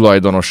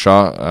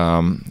tulajdonosa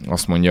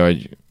azt mondja,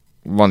 hogy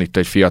van itt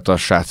egy fiatal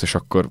srác, és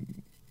akkor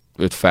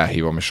őt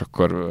felhívom, és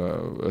akkor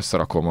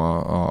összerakom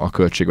a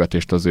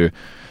költségvetést az ő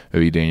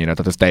idényére.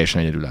 Tehát ez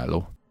teljesen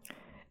egyedülálló.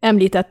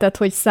 Említetted,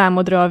 hogy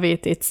számodra a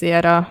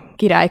VTCR a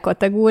király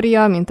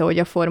kategória, mint ahogy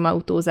a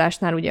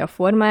formautózásnál ugye a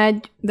Forma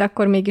 1, de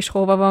akkor mégis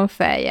hova van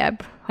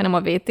feljebb? Ha nem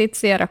a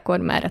VTCR, akkor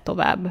merre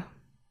tovább?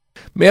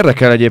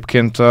 Érdekel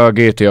egyébként a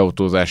GT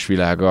autózás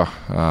világa,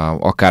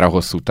 akár a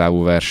hosszú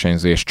távú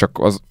versenyzés, csak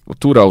a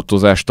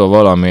túrautózástól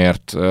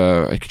valamiért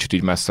egy kicsit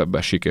így messzebb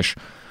esik, és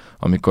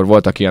amikor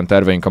voltak ilyen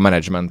terveink a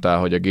menedzsmenttel,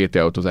 hogy a GT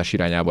autózás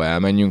irányába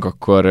elmenjünk,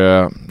 akkor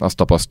azt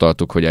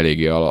tapasztaltuk, hogy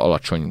eléggé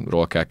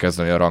alacsonyról kell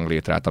kezdeni a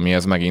ranglétrát,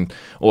 amihez megint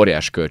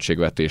óriás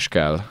költségvetés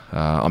kell,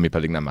 ami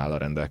pedig nem áll a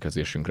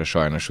rendelkezésünkre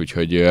sajnos,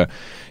 úgyhogy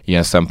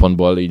ilyen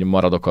szempontból így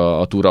maradok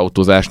a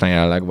túrautózásnál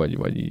jelenleg,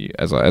 vagy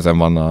ezen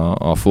van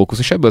a fókusz,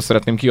 és ebből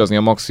szeretném kihozni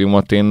a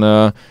maximumot. Én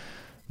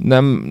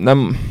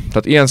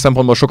tehát ilyen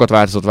szempontból sokat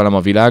változott velem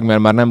a világ, mert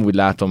már nem úgy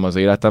látom az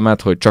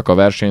életemet, hogy csak a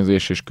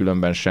versenyzés és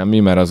különben semmi,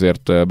 mert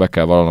azért be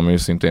kell vallanom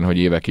őszintén, hogy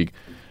évekig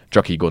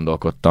csak így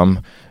gondolkodtam.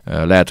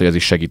 Lehet, hogy ez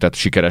is segített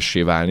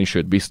sikeressé válni,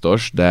 sőt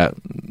biztos, de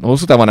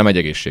hosszú távon nem egy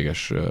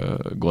egészséges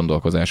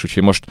gondolkozás.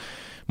 Úgyhogy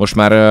most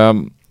már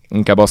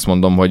inkább azt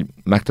mondom, hogy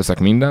megteszek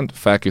mindent,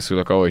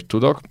 felkészülök, ahogy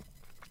tudok,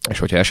 és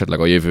hogyha esetleg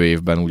a jövő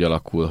évben úgy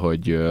alakul,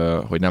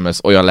 hogy nem lesz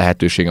olyan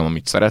lehetőségem,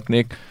 amit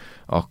szeretnék,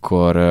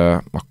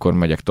 akkor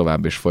megyek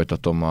tovább, és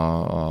folytatom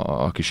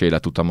a kis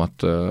életutamat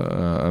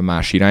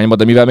más irányba.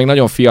 De mivel még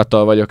nagyon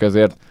fiatal vagyok,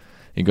 ezért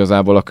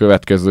igazából a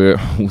következő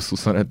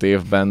 20-25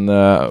 évben,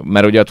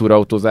 mert ugye a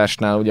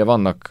túrautózásnál ugye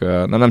vannak,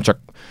 nem csak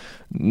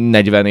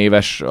 40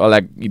 éves a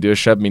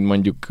legidősebb, mint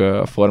mondjuk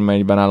a Forma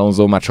 1-ben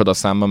Alonso, már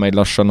csodaszámba megy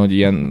lassan, hogy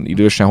ilyen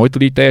idősen hogy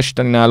tud így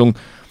teljesíteni nálunk.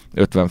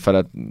 50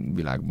 felett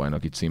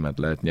világbajnoki címet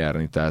lehet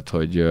nyerni, tehát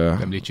hogy...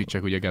 Említsük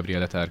csak ugye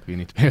Gabriele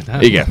Tarquinit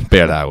például. Igen,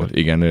 például.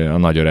 Igen, a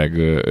nagy öreg,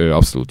 ő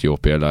abszolút jó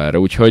példa erre.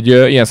 Úgyhogy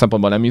ilyen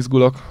szempontból nem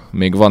izgulok.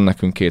 Még van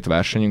nekünk 2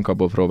 versenyünk,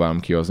 abból próbálom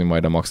kihozni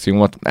majd a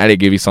maximumot.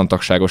 Eléggé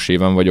viszontagságos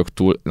éven vagyok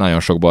túl, nagyon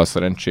sok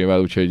balszerencsével,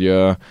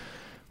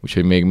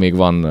 úgyhogy még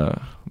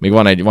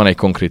van egy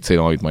konkrét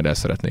célom, amit majd el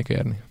szeretnék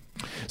érni.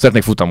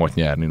 Szeretnék futamot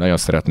nyerni, nagyon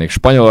szeretnék.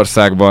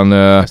 Spanyolországban...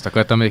 Ezt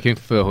akartam egyébként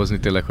felhozni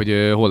tényleg,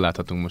 hogy hol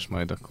láthatunk most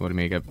majd akkor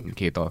még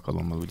 2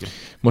 alkalommal, ugye?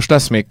 Most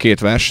lesz még 2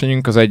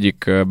 versenyünk, az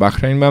egyik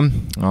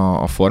Bahreinben,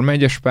 a Forma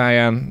 1-es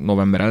pályán,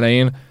 november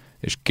elején,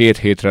 és 2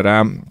 hétre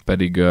rá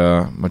pedig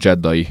a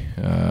Jeddai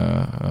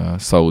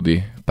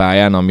szaudi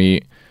pályán, ami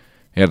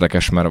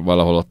érdekes, mert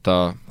valahol ott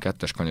a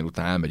 2-es kanyar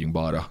után elmegyünk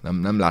balra.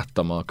 Nem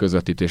láttam a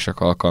közvetítések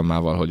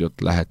alkalmával, hogy ott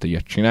lehet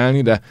ilyet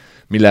csinálni, de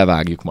mi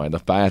levágjuk majd a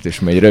pályát, és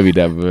mi egy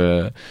rövidebb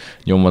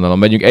nyomvonalon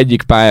megyünk.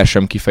 Egyik pálya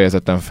sem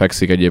kifejezetten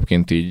fekszik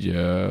egyébként így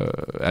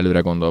előre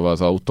gondolva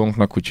az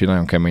autónknak, úgyhogy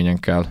nagyon keményen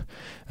kell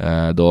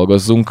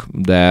dolgozzunk,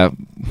 de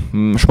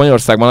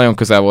Spanyolországban nagyon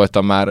közel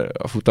voltam már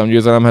a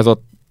futamgyőzelemhez,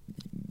 ott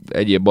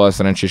egyéb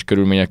balszerencsés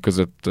körülmények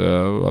között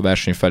a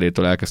verseny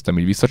felétől elkezdtem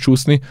így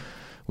visszacsúszni,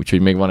 úgyhogy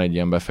még van egy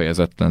ilyen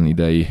befejezetlen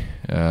idei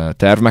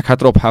terv, meg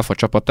hát Rob Huff a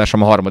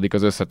csapattársam a 3.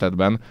 az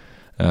összetettben,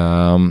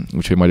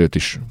 úgyhogy majd őt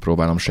is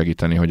próbálom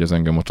segíteni, hogy az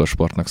Engem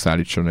Motorsportnak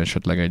szállítson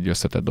esetleg egy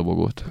összetett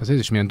dobogót. Az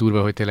is milyen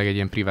durva, hogy tényleg egy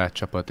ilyen privát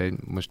csapat,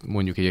 most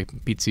mondjuk egy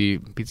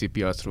pici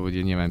piacról,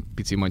 ugye nyilván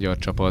pici magyar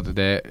csapat,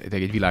 de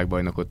egy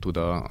világbajnokot tud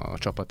a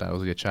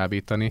csapatához ugye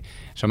csábítani,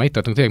 és ha már itt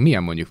tartunk, tényleg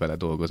milyen mondjuk vele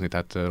dolgozni,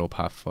 tehát Rob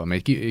Huff-val,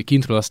 mert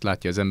kintről azt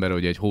látja az ember,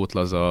 hogy egy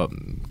hótlaza,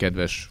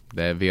 kedves,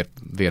 de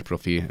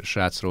vérprofi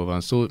srácról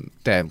van szó,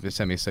 te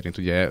személy szerint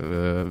ugye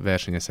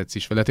versenyezhetsz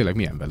is vele, tényleg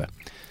milyen vele?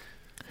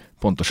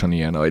 Pontosan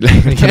ilyen, ahogy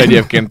lehet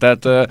egyébként,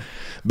 tehát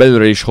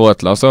belülről is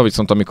holt laza,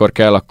 viszont amikor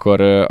kell,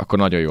 akkor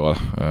nagyon jól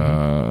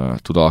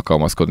tud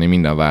alkalmazkodni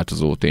minden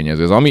változó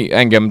tényezőhöz. Ami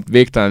engem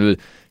végtelenül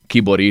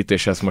kiborít,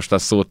 és ezt most a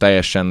szó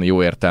teljesen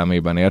jó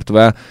értelmében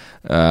értve,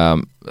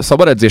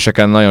 szabad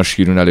edzéseken nagyon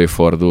sűrűn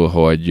előfordul,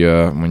 hogy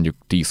mondjuk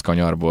 10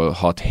 kanyarból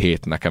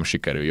 6-7 nekem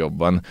sikerül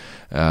jobban,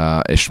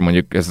 és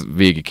mondjuk ez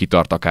végig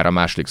kitart akár a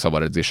második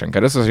szabad edzésen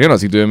keresztül. Jön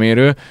az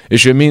időmérő,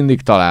 és ő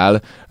mindig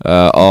talál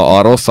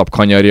a rosszabb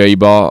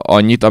kanyarjaiba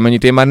annyit,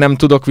 amennyit én már nem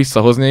tudok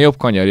visszahozni a jobb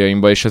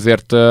kanyarjaimba, és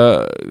ezért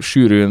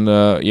sűrűn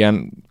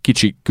ilyen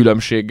kicsi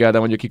különbséggel, de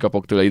mondjuk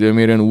kikapok tőle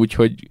időmérőn úgy,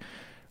 hogy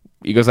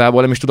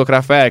igazából nem is tudok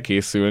rá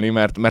felkészülni,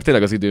 mert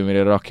tényleg az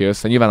időmérőre rakja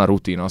össze. Nyilván a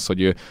rutin az,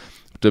 hogy ő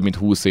több mint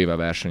 20 éve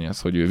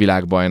versenyez, hogy ő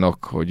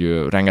világbajnok, hogy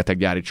ő rengeteg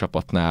gyári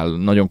csapatnál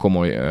nagyon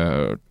komoly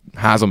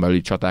házon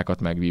belüli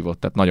csatákat megvívott,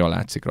 tehát nagyon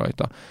látszik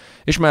rajta.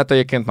 És mellett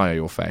egyébként nagyon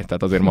jó fej,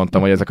 tehát azért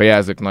mondtam, hogy ezek a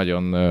jelzők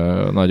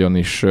nagyon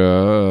is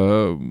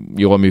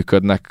jól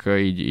működnek,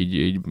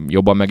 így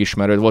jobban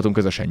megismerőd. Voltunk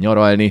közösen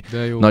nyaralni,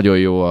 jó. Nagyon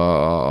jó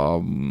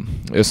a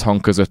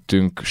összhang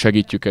közöttünk,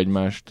 segítjük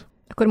egymást.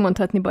 Akkor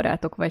mondhatni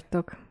barátok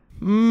vagytok.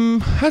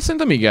 Hát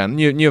szerintem igen.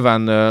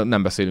 Nyilván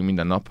nem beszélünk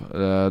minden nap,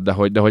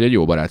 de hogy egy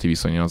jó baráti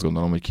viszony, azt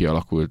gondolom, hogy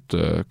kialakult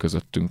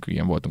közöttünk.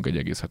 Ilyen voltunk egy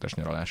egész hetes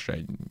nyaralásra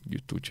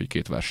együtt, úgyhogy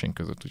 2 verseny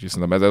között. Úgyhogy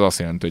szerintem ez azt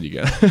jelenti, hogy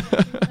igen.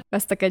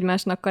 Vesztek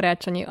egymásnak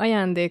karácsonyi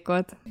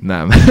ajándékot?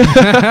 Nem.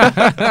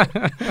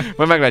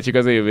 Majd meglátjuk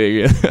az év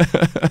végén.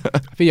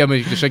 Figyelj,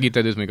 mondjuk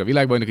segíted még a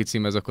világbajnoki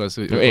címhez, akkor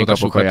az oda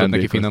sokat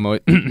neki finom,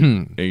 hogy...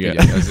 Igen.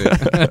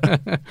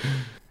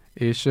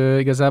 És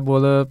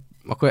igazából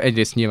akkor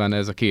egyrészt nyilván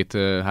ez a két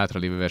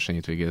hátralévő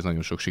versenyét végéhez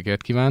nagyon sok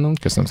sikert kívánunk.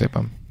 Köszönöm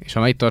szépen. És ha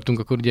már itt tartunk,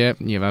 akkor ugye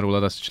nyilván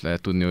rólad azt is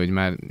lehet tudni, hogy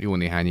már jó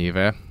néhány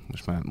éve,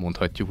 most már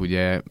mondhatjuk,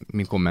 ugye,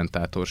 mint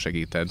kommentátor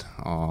segíted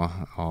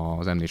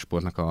az M4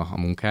 Sportnak a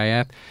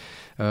munkáját.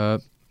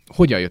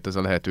 Hogyan jött ez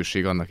a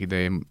lehetőség annak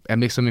idején?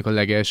 Emlékszem még a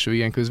legelső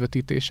ilyen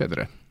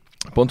közvetítésedre?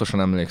 Pontosan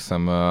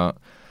emlékszem.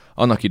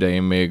 Annak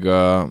idején még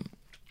a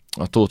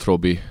Tóth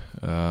Robi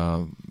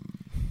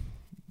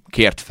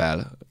kért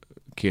fel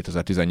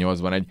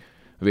 2018-ban egy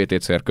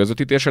VTCR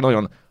közvetítésre.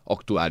 Nagyon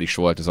aktuális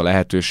volt ez a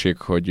lehetőség,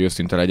 hogy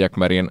őszinte legyek,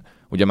 mert én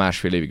ugye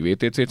másfél évig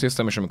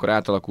VTCC-ztem, és amikor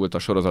átalakult a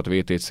sorozat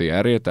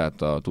VTCR-ré,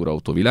 tehát a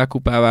Túrautó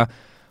világkupává,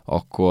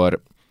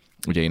 akkor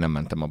ugye én nem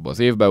mentem abba az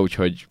évbe,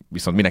 úgyhogy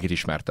viszont mindenkit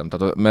ismertem.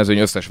 Tehát a mezőny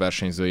összes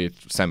versenyzőjét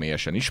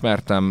személyesen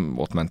ismertem,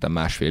 ott mentem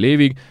másfél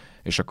évig,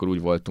 és akkor úgy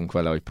voltunk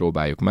vele, hogy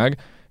próbáljuk meg.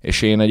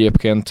 És én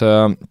egyébként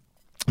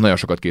nagyon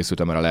sokat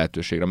készültem erre a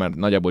lehetőségre, mert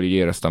nagyjából így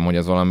éreztem, hogy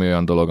ez valami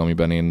olyan dolog,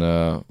 amiben én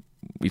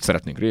itt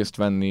szeretnék részt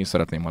venni,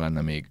 szeretném, ha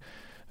lenne még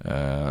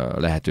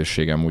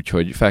lehetőségem,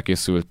 úgyhogy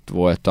felkészült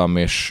voltam,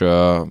 és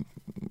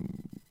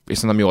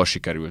szerintem jól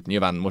sikerült.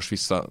 Nyilván most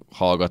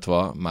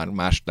visszahallgatva már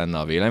más lenne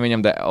a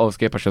véleményem, de ahhoz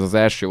képest ez az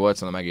első volt,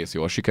 szerintem egész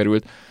jól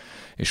sikerült,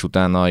 és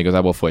utána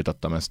igazából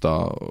folytattam ezt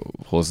a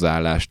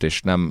hozzáállást,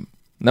 és nem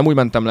úgy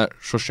mentem le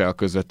sose a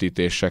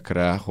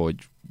közvetítésekre, hogy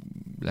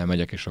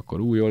lemegyek, és akkor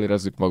jól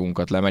érezzük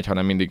magunkat, lemegy,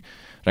 hanem mindig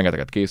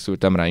rengeteget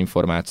készültem rá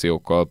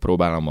információkkal,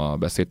 próbálom a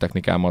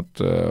beszédtechnikámat,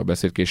 a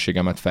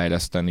beszédkészségemet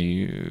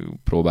fejleszteni,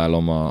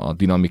 próbálom a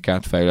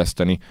dinamikát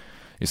fejleszteni,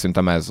 és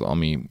szerintem ez,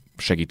 ami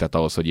segített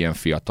ahhoz, hogy ilyen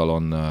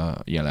fiatalon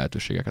ilyen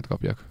lehetőségeket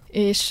kapjak.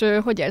 És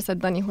hogy érzed,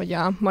 Dani, hogy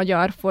a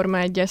magyar Forma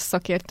 1-es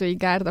szakértői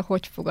gárda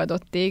hogy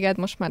fogadott téged?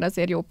 Most már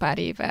azért jó pár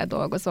éve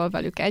dolgozol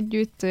velük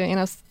együtt. Én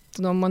azt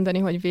tudom mondani,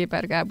 hogy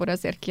Weber Gábor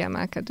azért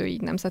kiemelkedő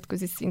így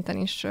nemzetközi szinten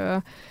is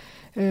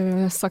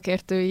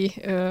szakértői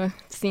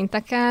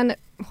szinteken.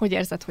 Hogy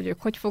érzed, hogy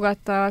ők hogy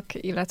fogadtak,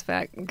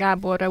 illetve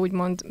Gáborra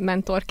úgymond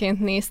mentorként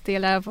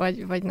néztél el,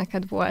 vagy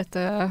neked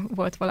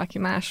volt valaki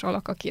más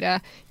alak,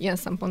 akire ilyen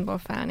szempontból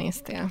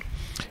felnéztél?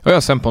 Olyan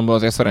szempontból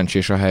azért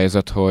szerencsés a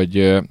helyzet, hogy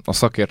a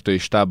szakértői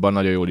stábban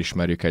nagyon jól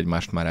ismerjük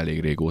egymást már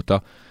elég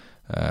régóta.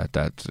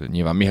 Tehát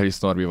nyilván Mihály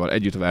Norbival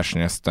együtt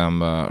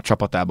versenyeztem,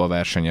 csapatába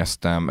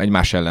versenyeztem,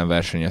 egymás ellen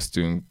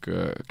versenyeztünk,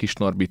 Kis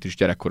Norbit is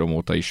gyerekkorom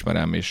óta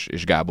ismerem,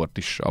 és Gábort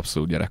is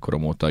abszolút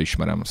gyerekkorom óta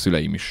ismerem, a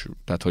szüleim is,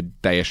 tehát hogy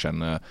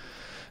teljesen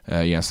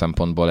ilyen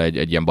szempontból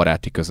egy ilyen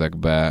baráti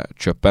közegbe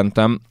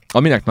csöppentem.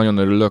 Aminek nagyon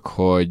örülök,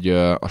 hogy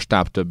a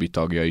stáb többi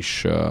tagja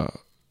is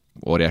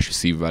óriási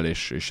szívvel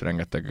és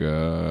rengeteg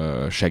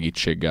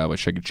segítséggel vagy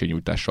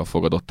segítségnyújtással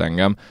fogadott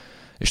engem,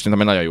 és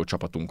szerintem egy nagyon jó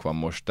csapatunk van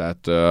most,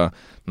 tehát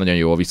nagyon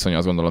jó a viszony,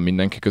 azt gondolom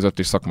mindenki között,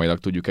 és szakmailag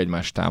tudjuk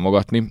egymást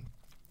támogatni.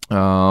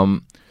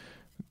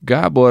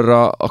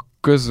 Gáborra a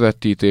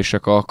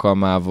közvetítések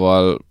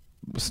alkalmával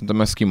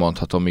szerintem ezt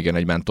kimondhatom, igen,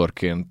 egy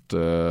mentorként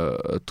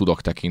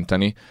tudok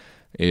tekinteni,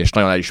 és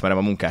nagyon elismerem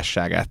a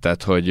munkásságát,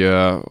 tehát hogy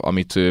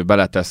amit ő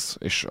beletesz,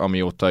 és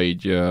amióta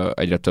így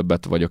egyre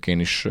többet vagyok én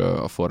is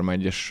a Forma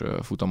 1-es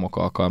futamok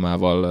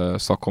alkalmával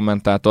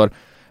szakkommentátor,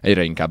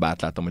 egyre inkább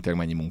átlátom, hogy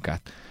tényleg mennyi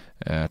munkát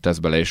tesz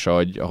bele, és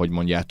ahogy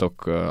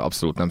mondjátok,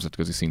 abszolút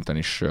nemzetközi szinten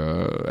is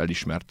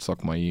elismert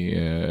szakmai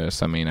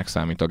személynek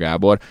számít a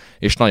Gábor,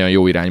 és nagyon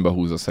jó irányba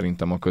húzza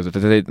szerintem a között.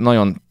 Ez egy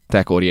nagyon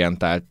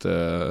tech-orientált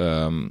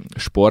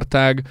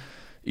sportág,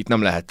 itt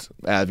nem lehet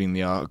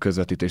elvinni a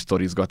közvetítés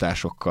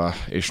sztorizgatásokkal,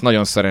 és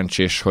nagyon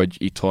szerencsés, hogy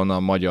itthon a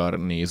magyar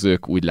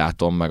nézők, úgy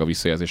látom, meg a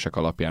visszajelzések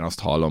alapján azt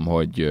hallom,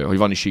 hogy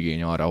van is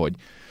igény arra,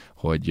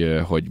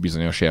 hogy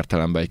bizonyos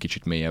értelemben egy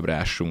kicsit mélyebbre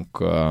ássunk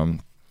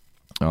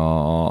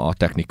a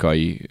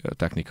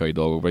technikai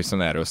dolgokba,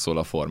 hiszen erről szól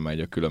a Forma 1,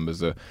 a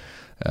különböző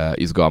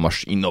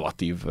izgalmas,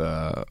 innovatív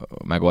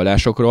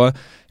megoldásokról.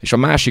 És a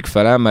másik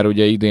fele, mert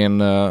ugye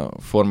idén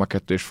Forma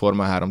 2 és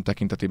Forma 3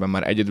 tekintetében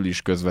már egyedül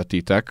is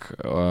közvetítek,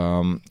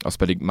 az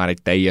pedig már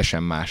egy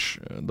teljesen más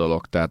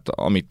dolog. Tehát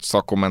amit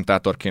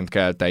szakkommentátorként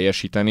kell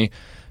teljesíteni,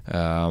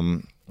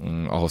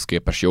 ahhoz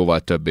képest jóval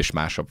több és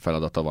másabb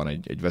feladata van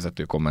egy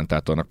vezető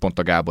kommentátornak. Pont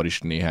a Gábor is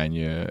néhány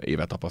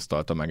éve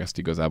tapasztalta meg ezt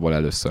igazából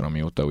először,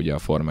 amióta ugye a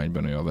Forma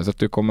 1-ben ő a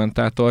vezető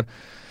kommentátor.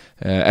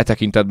 E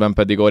tekintetben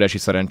pedig óriási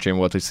szerencsém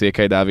volt, hogy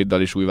Székely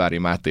Dáviddal és Újvári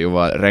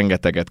Mátéval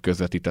rengeteget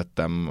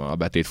közvetítettem a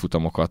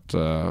betétfutamokat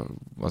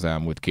az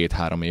elmúlt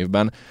 2-3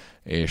 évben,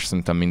 és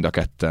szerintem mind a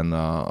ketten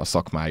a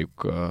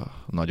szakmájuk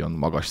nagyon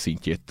magas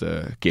szintjét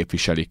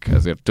képviselik,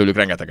 ezért tőlük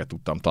rengeteget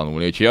tudtam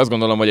tanulni. Úgyhogy azt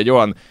gondolom, hogy egy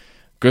olyan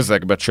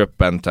közegbe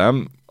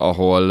csöppentem,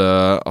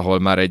 ahol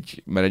már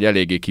egy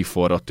eléggé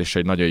kiforrott és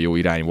egy nagyon jó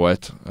irány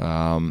volt,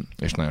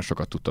 és nagyon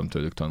sokat tudtam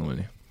tőlük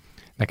tanulni.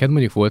 Neked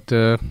mondjuk volt,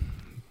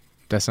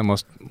 teszem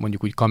azt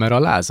mondjuk úgy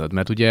kameralázad,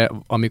 mert ugye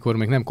amikor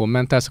még nem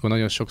kommentálsz, akkor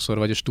nagyon sokszor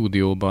vagy a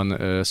stúdióban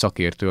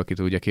szakértő, akit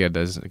ugye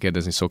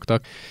kérdezni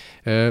szoktak.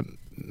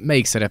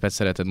 Melyik szerepet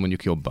szereted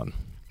mondjuk jobban?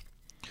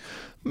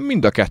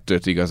 Mind a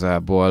kettőt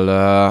igazából.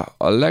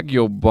 A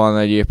legjobban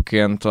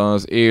egyébként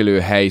az élő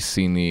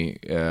helyszíni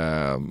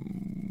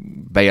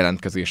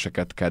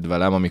bejelentkezéseket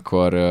kedvelem,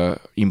 amikor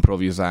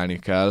improvizálni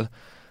kell.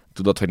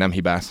 Tudod, hogy nem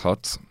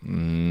hibázhatsz,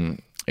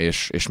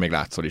 és még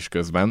látszol is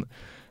közben.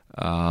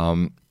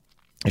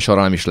 És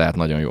arra nem is lehet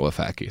nagyon jól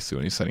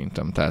felkészülni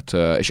szerintem.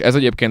 Tehát, és ez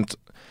egyébként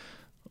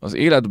az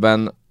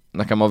életben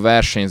nekem a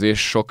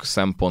versenyzés sok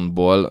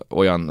szempontból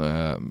olyan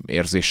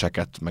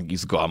érzéseket, meg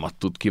izgalmat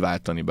tud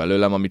kiváltani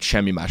belőlem, amit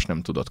semmi más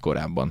nem tudott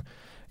korábban.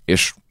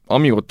 És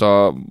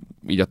amióta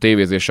így a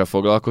tévézéssel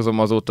foglalkozom,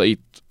 azóta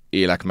itt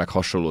élek meg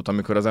hasonlót,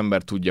 amikor az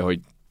ember tudja, hogy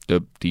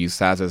több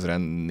 10-100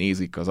 ezeren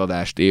nézik az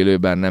adást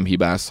élőben, nem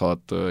hibázhat,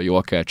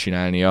 jól kell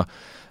csinálnia.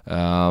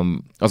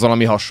 Az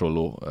valami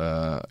hasonló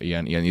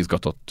ilyen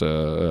izgatott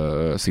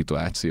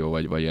szituáció,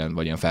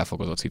 vagy ilyen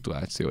felfokozott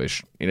szituáció,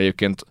 és én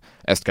egyébként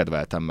ezt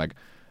kedveltem meg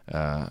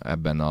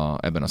ebben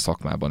a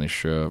szakmában,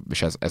 és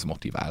ez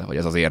motivál, vagy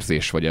ez az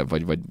érzés, vagy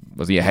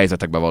az ilyen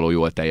helyzetekben való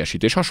jól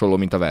teljesítés. Hasonló,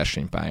 mint a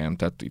versenypályán,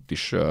 tehát itt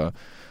is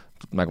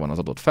megvan az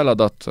adott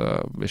feladat,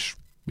 és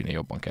minél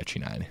jobban kell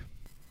csinálni.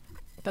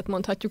 Tehát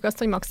mondhatjuk azt,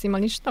 hogy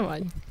maximalista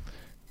vagy?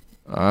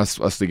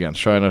 Azt igen,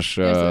 sajnos,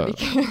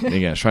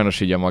 igen, sajnos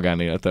így a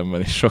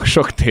magánéletemben is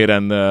sok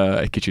téren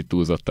egy kicsit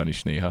túlzottan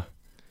is néha.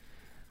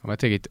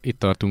 Mert itt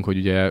tartunk, hogy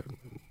ugye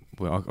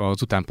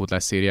az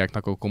utánpótlás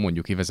szériáknak akkor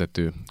mondjuk ki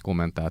vezető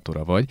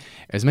kommentátora vagy.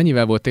 Ez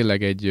mennyivel volt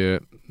tényleg egy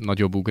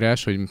nagyobb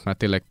ugrás, hogy már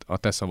tényleg a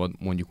te szavad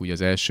mondjuk úgy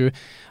az első.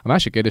 A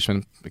másik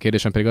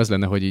kérdésem pedig az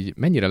lenne, hogy így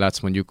mennyire látsz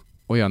mondjuk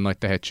olyan nagy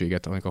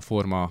tehetséget, amik a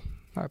Forma,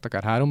 hát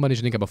akár 3-ban is,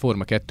 de inkább a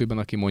Forma 2-ben,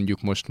 aki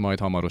mondjuk most majd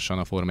hamarosan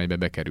a Forma 1-be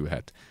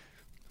bekerülhet.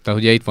 Tehát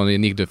ugye itt van a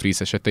Nick de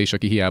Vries esete is,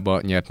 aki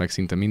hiába nyert meg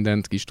szinte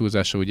mindent, kis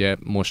túlzása, ugye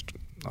most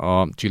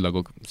a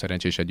csillagok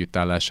szerencsés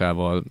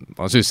együttállásával,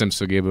 az ő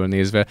szemszögéből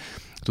nézve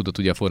tudott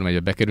ugye a Forma 1-be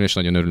bekerülni, és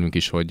nagyon örülünk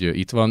is, hogy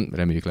itt van,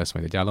 reméljük lesz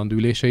majd egy állandó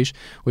ülése is,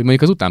 hogy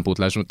mondjuk az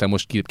utánpótlásban te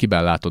most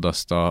kiben látod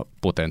azt a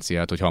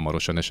potenciált, hogy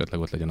hamarosan esetleg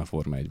ott legyen a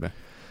Forma 1-be.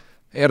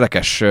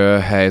 Érdekes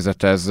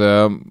helyzet ez.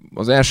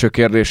 Az első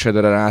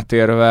kérdésedre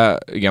rátérve,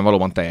 igen,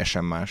 valóban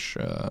teljesen más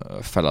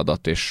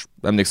feladat, és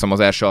emlékszem az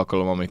első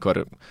alkalom,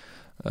 amikor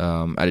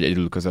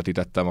egyedül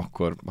közvetítettem,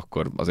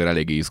 akkor azért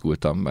eléggé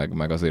izgultam,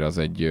 meg azért az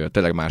egy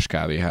tényleg más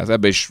kávéház.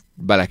 Ebbe is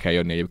bele kell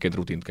jönni, egyébként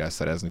rutint kell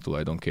szerezni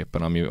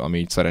tulajdonképpen, ami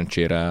így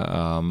szerencsére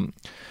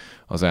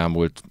az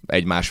elmúlt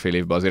 1-1,5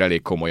 évben azért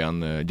elég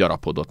komolyan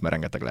gyarapodott, mert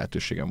rengeteg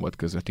lehetőségem volt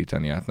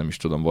közvetíteni, hát nem is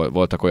tudom,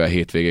 voltak olyan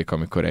hétvégék,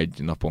 amikor egy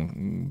napon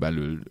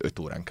belül 5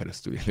 órán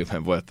keresztül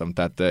élőben voltam,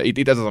 tehát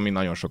itt ez az, ami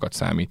nagyon sokat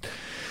számít.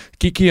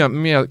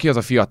 Ki az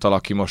a fiatal,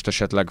 aki most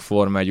esetleg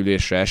Forma 1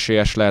 ülésre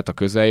esélyes lehet a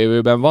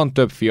közeljövőben? Van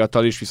több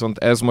fiatal is, viszont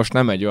ez most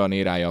nem egy olyan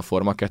érája a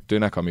Forma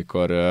 2-nek,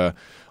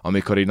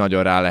 amikor így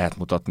nagyon rá lehet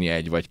mutatni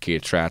 1 vagy 2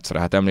 srácra.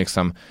 Hát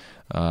emlékszem,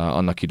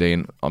 annak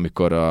idején,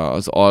 amikor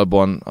az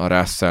Albon, a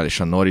Russell és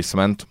a Norris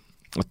ment,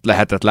 ott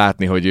lehetett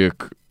látni, hogy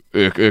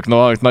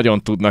ők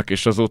nagyon tudnak,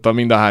 és azóta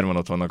mind a 3-an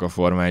ott vannak a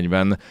Forma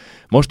 1-ben.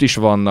 Most is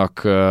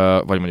vannak,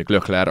 vagy mondjuk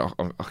Leclerc,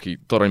 aki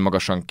torony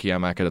magasan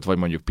kiemelkedett, vagy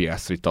mondjuk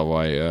Piastri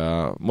tavaly.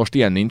 Most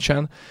ilyen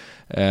nincsen,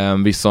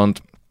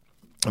 viszont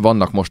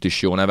vannak most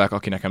is jó nevek,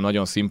 aki nekem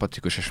nagyon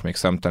szimpatikus, és még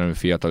szemtelenül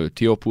fiatal,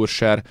 Tio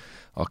Purser,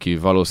 aki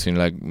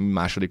valószínűleg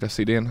második lesz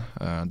idén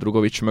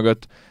Drugovic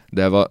mögött,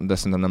 de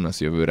szerintem nem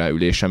lesz jövőre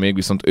ülése még,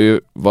 viszont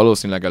ő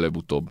valószínűleg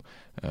előbb-utóbb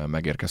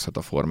megérkezhet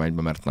a Forma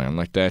 1-be, mert nagyon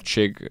nagy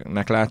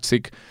tehetségnek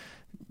látszik.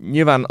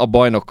 Nyilván a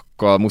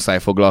bajnokkal muszáj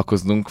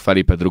foglalkoznunk,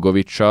 Felipe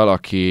Drugovic-sal,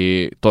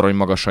 aki torony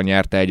magasan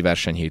nyerte egy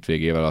verseny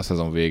hétvégével a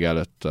szezon vége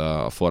előtt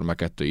a Forma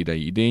 2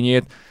 idei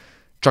idényét.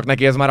 Csak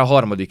neki ez már a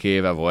 3.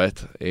 éve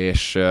volt,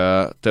 és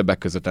többek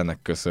között ennek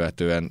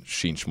köszönhetően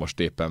sincs most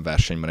éppen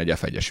versenyben egy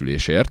F1-es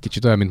ülésért.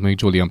 Kicsit olyan, mint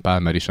mondjuk Julian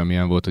Palmer is,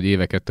 amilyen volt, hogy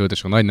éveket tölt,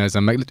 és a nagy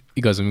nehezen meg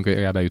igaz,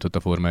 amikor bejutott a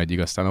Forma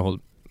 1-ig, aztán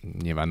ahol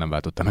nyilván nem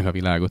váltotta meg a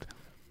világot.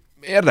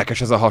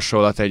 Érdekes ez a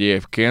hasonlat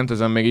egyébként,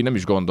 ezen még így nem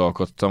is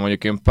gondolkodtam,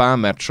 mondjuk én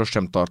Palmert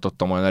sosem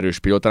tartottam olyan erős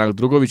pilótának,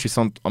 Drugovic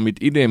viszont amit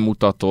idén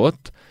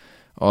mutatott,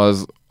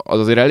 az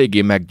azért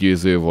eléggé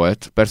meggyőző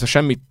volt. Persze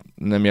semmit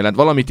nem jelent.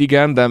 Valamit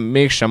igen, de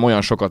mégsem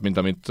olyan sokat, mint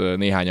amit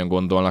néhányan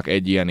gondolnak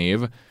egy ilyen év,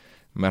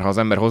 mert ha az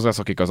ember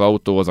hozzászokik az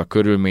autóhoz, a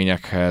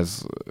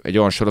körülményekhez, egy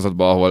olyan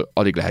sorozatba, ahol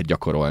addig lehet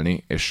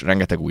gyakorolni, és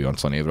rengeteg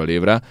újonc van évről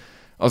évre,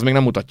 az még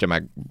nem mutatja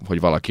meg, hogy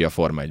valaki a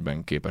Forma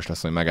 1-ben képes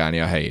lesz, hogy megállni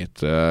a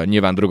helyét.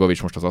 Nyilván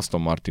Drugovic most az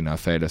Aston Martinnál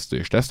fejlesztő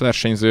és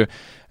tesztversenyző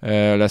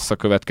lesz a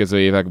következő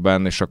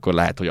években, és akkor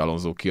lehet, hogy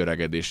Alonso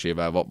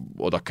kiöregedésével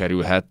oda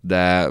kerülhet,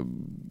 de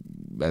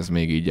ez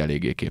még így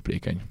eléggé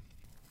képlékeny.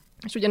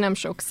 És ugye nem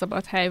sok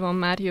szabad hely van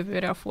már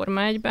jövőre a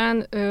Forma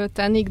 1-ben.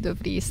 Te Nick de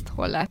Vries-t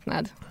hol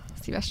látnád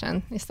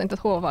szívesen? És szerinted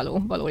hol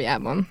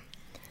valójában?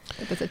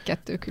 Tehát ez egy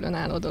 2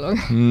 különálló dolog.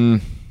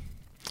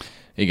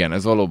 Igen,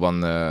 ez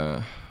valóban.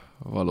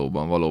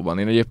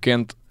 Én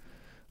egyébként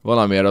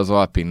valamiért az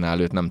Alpinnál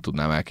őt nem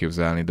tudnám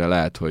elképzelni, de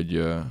lehet,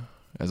 hogy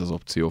ez az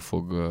opció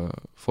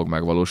fog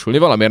megvalósulni.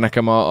 Valamiért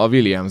nekem a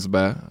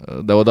Williamsbe,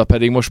 de oda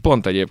pedig most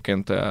pont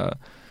egyébként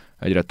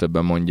egyre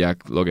többen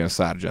mondják Logan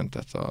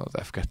Sargentet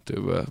az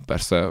F2-ből.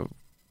 Persze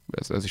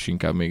ez is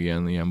inkább még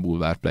ilyen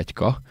bulvár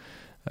pletyka.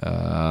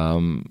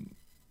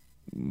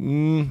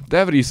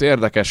 De Vries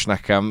érdekes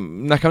nekem.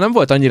 Nekem nem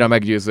volt annyira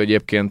meggyőző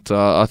egyébként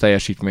a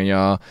teljesítmény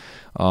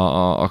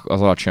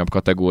az alacsonyabb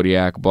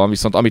kategóriákban,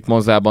 viszont amit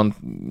Monzában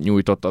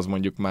nyújtott, az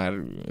mondjuk már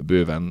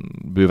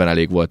bőven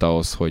elég volt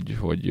ahhoz,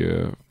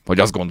 hogy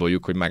azt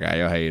gondoljuk, hogy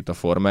megállja a helyét a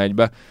Forma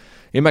 1-be.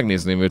 Én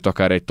megnézném őt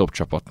akár egy top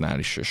csapatnál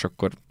is, és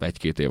akkor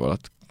 1-2 év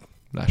alatt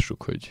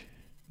lássuk, hogy...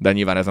 De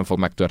nyilván ez nem fog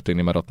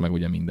megtörténni, mert ott meg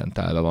ugye minden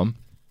telve van.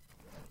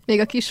 Még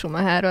a kis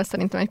Schumacherről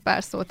szerintem egy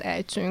pár szót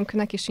ejtsünk.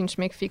 Neki sincs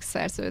még fix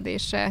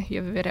szerződése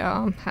jövőre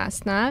a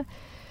háznál.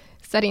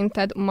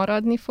 Szerinted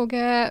maradni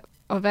fog-e?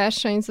 A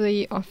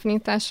versenyzői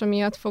affinitása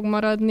miatt fog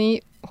maradni,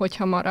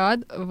 hogyha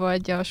marad,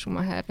 vagy a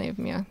Schumacher név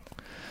miatt?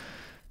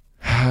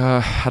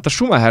 Hát a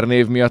Schumacher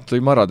név miatt,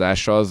 hogy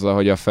maradása azzal,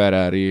 hogy a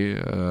Ferrari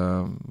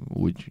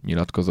úgy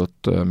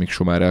nyilatkozott Mick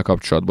Schumacherrel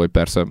kapcsolatban, hogy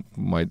persze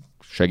majd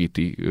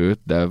segíti őt,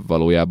 de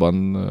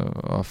valójában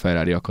a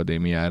Ferrari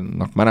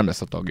Akadémiának már nem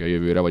lesz a tagja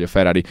jövőre, vagy a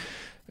Ferrari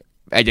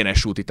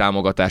egyenes úti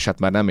támogatását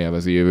már nem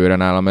élvezi jövőre.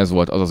 Nálam ez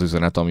volt az az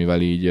üzenet,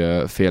 amivel így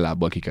fél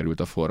lábbal kikerült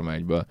a Forma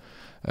 1-ből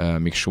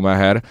Mick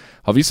Schumacher.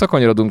 Ha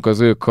visszakanyarodunk az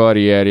ő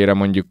karrierjére,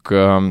 mondjuk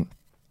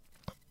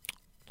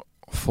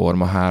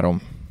Forma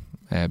 3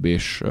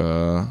 EB-s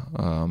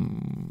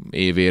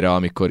évére,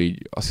 amikor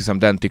így azt hiszem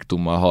Dan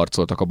Ticktummal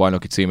harcoltak a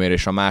bajnoki címére,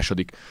 és a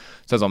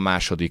szezon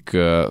második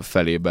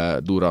felébe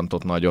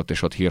durrantott nagyot,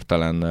 és ott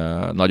hirtelen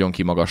nagyon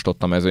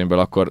kimagaslott a mezőnyből,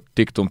 akkor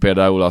Ticktum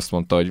például azt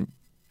mondta, hogy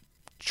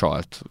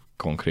csalt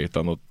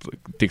konkrétan, ott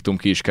Ticktum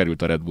ki is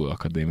került a Red Bull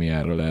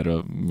Akadémiáról,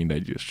 erről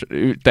mindegy.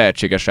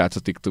 Tehetséges srác a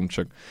Ticktum,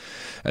 csak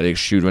elég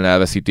sűrűn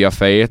elveszíti a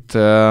fejét.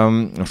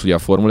 Most ugye a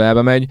Formula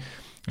E-be megy,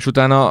 és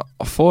utána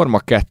a Forma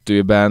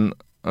 2-ben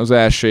az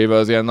első éve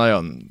az ilyen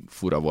nagyon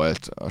fura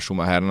volt a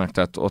Schumachernek,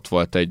 tehát ott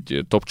volt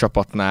egy top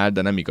csapatnál,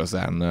 de nem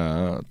igazán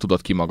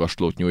tudott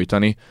kimagaslót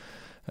nyújtani.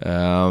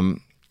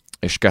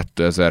 És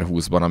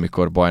 2020-ban,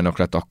 amikor bajnok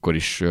lett, akkor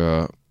is,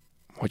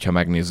 hogyha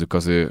megnézzük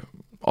az ő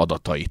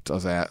adatait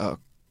a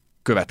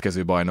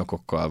következő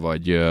bajnokokkal,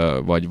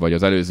 vagy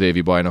az előző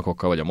évi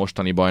bajnokokkal, vagy a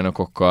mostani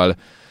bajnokokkal,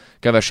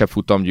 kevesebb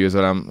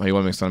futamgyőzelem, ha jól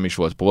emlékszem, nem is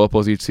volt pole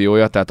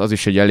pozíciója, tehát az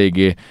is egy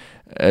eléggé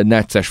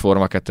necces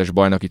Forma 2-es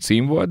bajnoki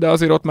cím volt, de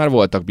azért ott már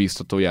voltak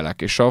bíztató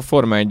jelek, és a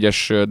Forma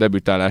 1-es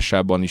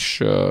debütálásában is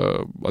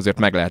azért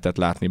meg lehetett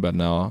látni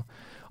benne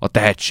a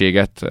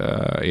tehetséget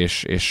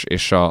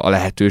és a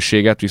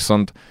lehetőséget,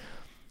 viszont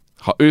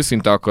ha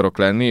őszinte akarok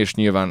lenni, és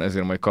nyilván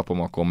ezért majd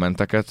kapom a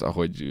kommenteket,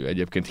 ahogy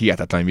egyébként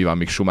hihetetlen, mi van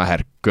még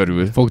Schumacher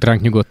körül. Fogd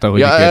ránk nyugodtan,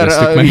 hogy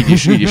kérdeztük meg.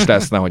 Így is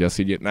lesz, nehogy azt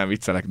így nem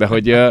viccelek,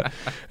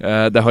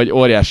 de hogy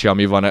óriási,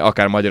 ami van,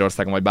 akár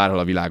Magyarországon, vagy bárhol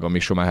a világon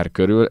még Schumacher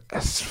körül,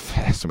 ez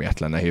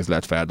eszméletlen nehéz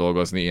lehet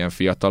feldolgozni ilyen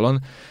fiatalon.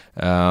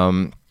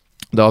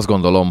 De azt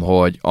gondolom,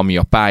 hogy ami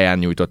a pályán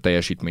nyújtott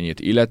teljesítményét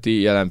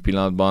illeti, jelen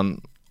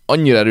pillanatban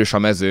annyira erős a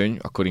mezőny,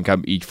 akkor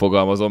inkább így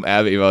fogalmazom,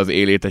 elvéve az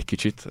élét egy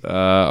kicsit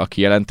a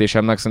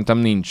kijelentésemnek, szerintem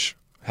nincs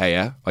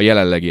helye a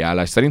jelenlegi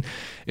állás szerint.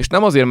 És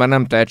nem azért, mert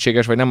nem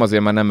tehetséges, vagy nem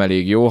azért, mert nem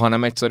elég jó,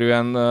 hanem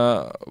egyszerűen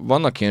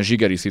vannak ilyen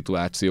zsigeri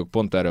szituációk,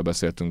 pont erről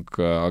beszéltünk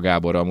a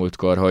Gáborral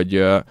múltkor,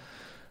 hogy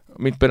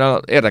mint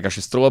például érdekes,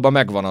 hogy Strollban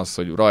megvan az,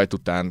 hogy rajt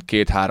után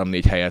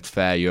 2-3-4 helyet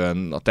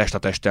feljön, a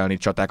test-a-testelni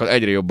csatákat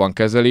egyre jobban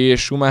kezeli,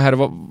 és Schumacher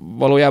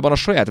valójában a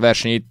saját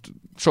versenyét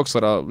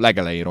sokszor a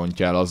legelején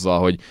rontja el azzal,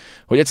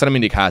 hogy egyszerűen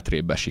mindig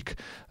hátrébb esik.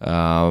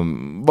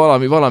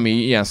 Valami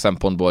ilyen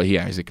szempontból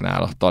hiányzik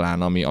nála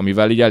talán,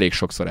 amivel így elég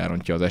sokszor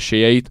elrontja az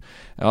esélyeit.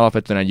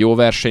 Alapvetően egy jó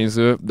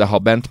versenyző, de ha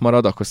bent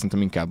marad, akkor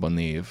szerintem inkább a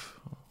név.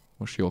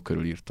 Most jól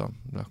körülírtam,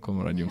 de akkor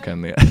maradjunk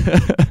ennél.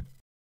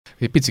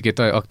 Egy picit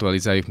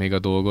aktualizáljuk még a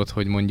dolgot,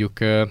 hogy mondjuk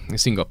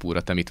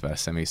Szingapúrra te mit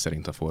vársz személy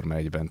szerint a Forma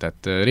 1-ben?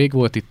 Tehát rég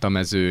volt itt a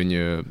mezőny,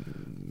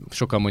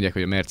 sokan mondják,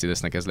 hogy a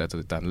Mercedesnek ez lehet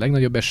a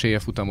legnagyobb esélye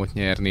futamot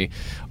nyerni,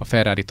 a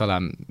Ferrari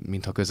talán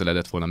mintha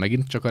közeledett volna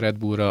megint csak a Red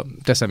Bullra.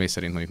 Te személy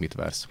szerint mondjuk mit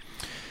vársz?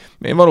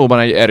 Én valóban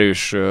egy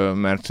erős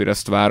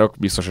Mercedes-t várok,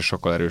 biztos, hogy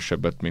sokkal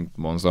erősebbet, mint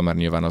Monza, mert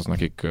nyilván az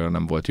nekik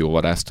nem volt jó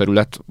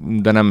vadászterület,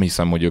 de nem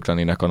hiszem, hogy ők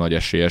lennének a nagy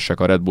esélyesek.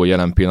 A Red Bull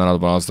jelen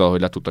pillanatban azzal,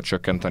 hogy le tudta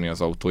csökkenteni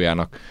az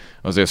autójának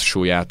az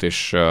összsúlyát,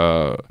 és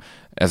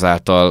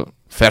ezáltal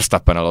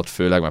Verstappen alatt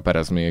főleg, mert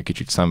Perez még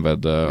kicsit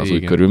szenved az új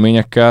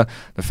körülményekkel,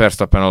 de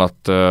Verstappen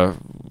alatt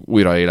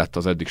újraélett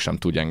az eddig sem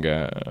túl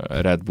gyenge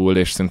Red Bull,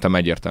 és szerintem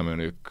egyértelműen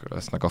ők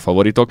lesznek a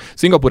favoritok.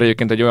 Szingapúr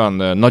egyébként egy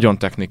olyan nagyon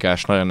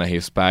technikás, nagyon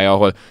nehéz pálya,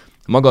 ahol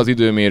maga az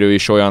időmérő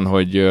is olyan,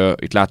 hogy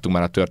itt láttunk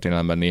már a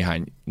történelemben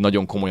néhány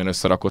nagyon komolyan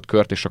összerakott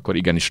kört, és akkor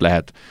igenis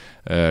lehet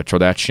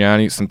csodát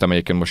csinálni. Szerintem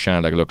egyébként most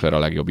jelenleg Leclerc a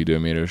legjobb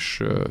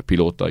időmérős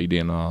pilóta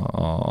idén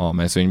a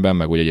mezőnyben,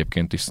 meg úgy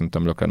egyébként is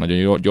szerintem Leclerc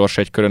nagyon gyors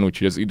egy körön,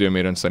 úgyhogy az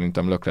időmérőn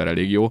szerintem Leclerc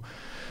elég jó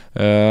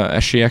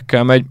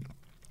esélyekkel megy.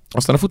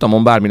 Aztán a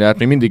futamon bármi lehet,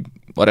 még mindig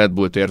a Red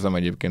Bullt érzem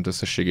egyébként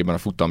összességében a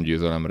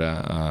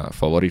futamgyőzelemre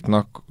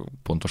favoritnak,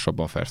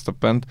 pontosabban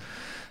Verstappent.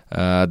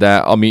 De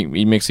ami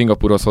így még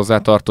Szingapúrhoz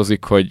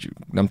hozzátartozik, hogy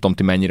nem tudom,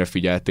 ti mennyire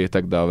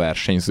figyeltétek, de a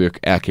versenyzők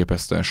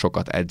elképesztően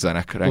sokat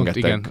edzenek, rengeteg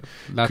igen.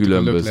 Láttuk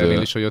különböző...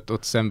 a is, hogy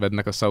ott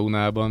szenvednek a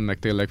szaunában, meg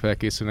tényleg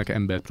felkészülnek,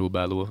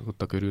 emberpróbáló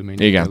ott a körülmény.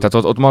 Igen,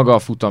 tehát ott maga a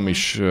futam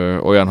is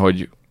olyan,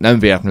 hogy nem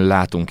véletlenül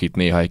látunk itt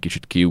néha egy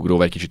kicsit kiugró,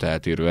 vagy kicsit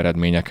eltérő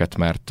eredményeket,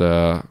 mert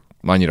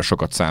annyira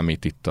sokat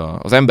számít itt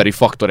az emberi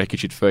faktor egy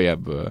kicsit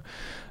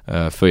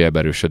följebb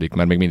erősödik,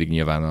 mert még mindig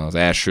nyilván az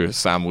első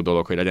számú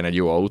dolog, hogy legyen egy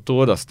jó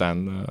autód,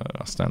 aztán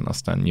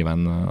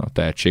nyilván a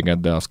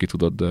tehetségeddel azt ki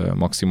tudod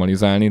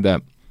maximalizálni,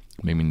 de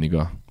még mindig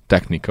a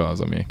technika az,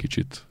 ami egy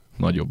kicsit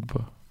nagyobb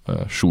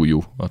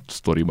súlyú a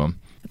sztoriban.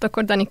 Hát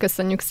akkor Dani,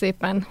 köszönjük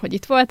szépen, hogy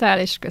itt voltál,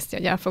 és köszi,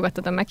 hogy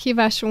elfogadtad a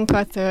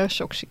meghívásunkat.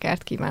 Sok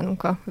sikert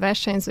kívánunk a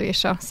versenyző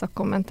és a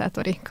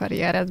szakkommentátori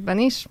karrieredben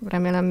is.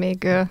 Remélem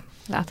még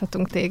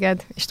láthatunk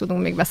téged, és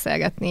tudunk még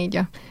beszélgetni így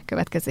a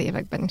következő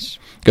években is.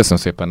 Köszönöm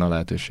szépen a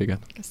lehetőséget.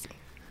 Köszönöm.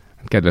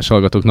 Kedves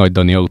hallgatók, Nagy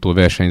Dani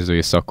autóversenyző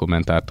és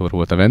szakkommentátor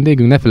volt a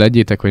vendégünk. Ne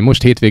feledjétek, hogy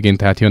most hétvégén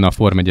tehát jön a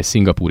Form 1-es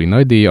szingapúri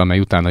nagydíj, amely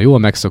után a jól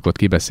megszokott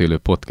kibeszélő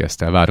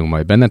podcasttel várunk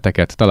majd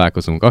benneteket.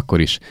 Találkozunk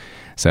akkor is.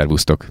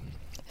 Szervusztok!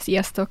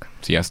 Sziasztok!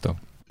 Sziasztok!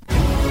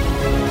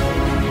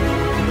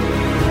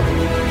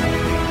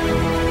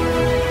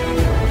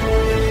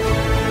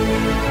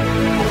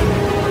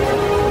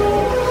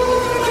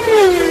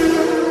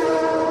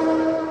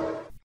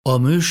 A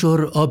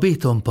műsor a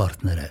Béton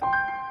partnere.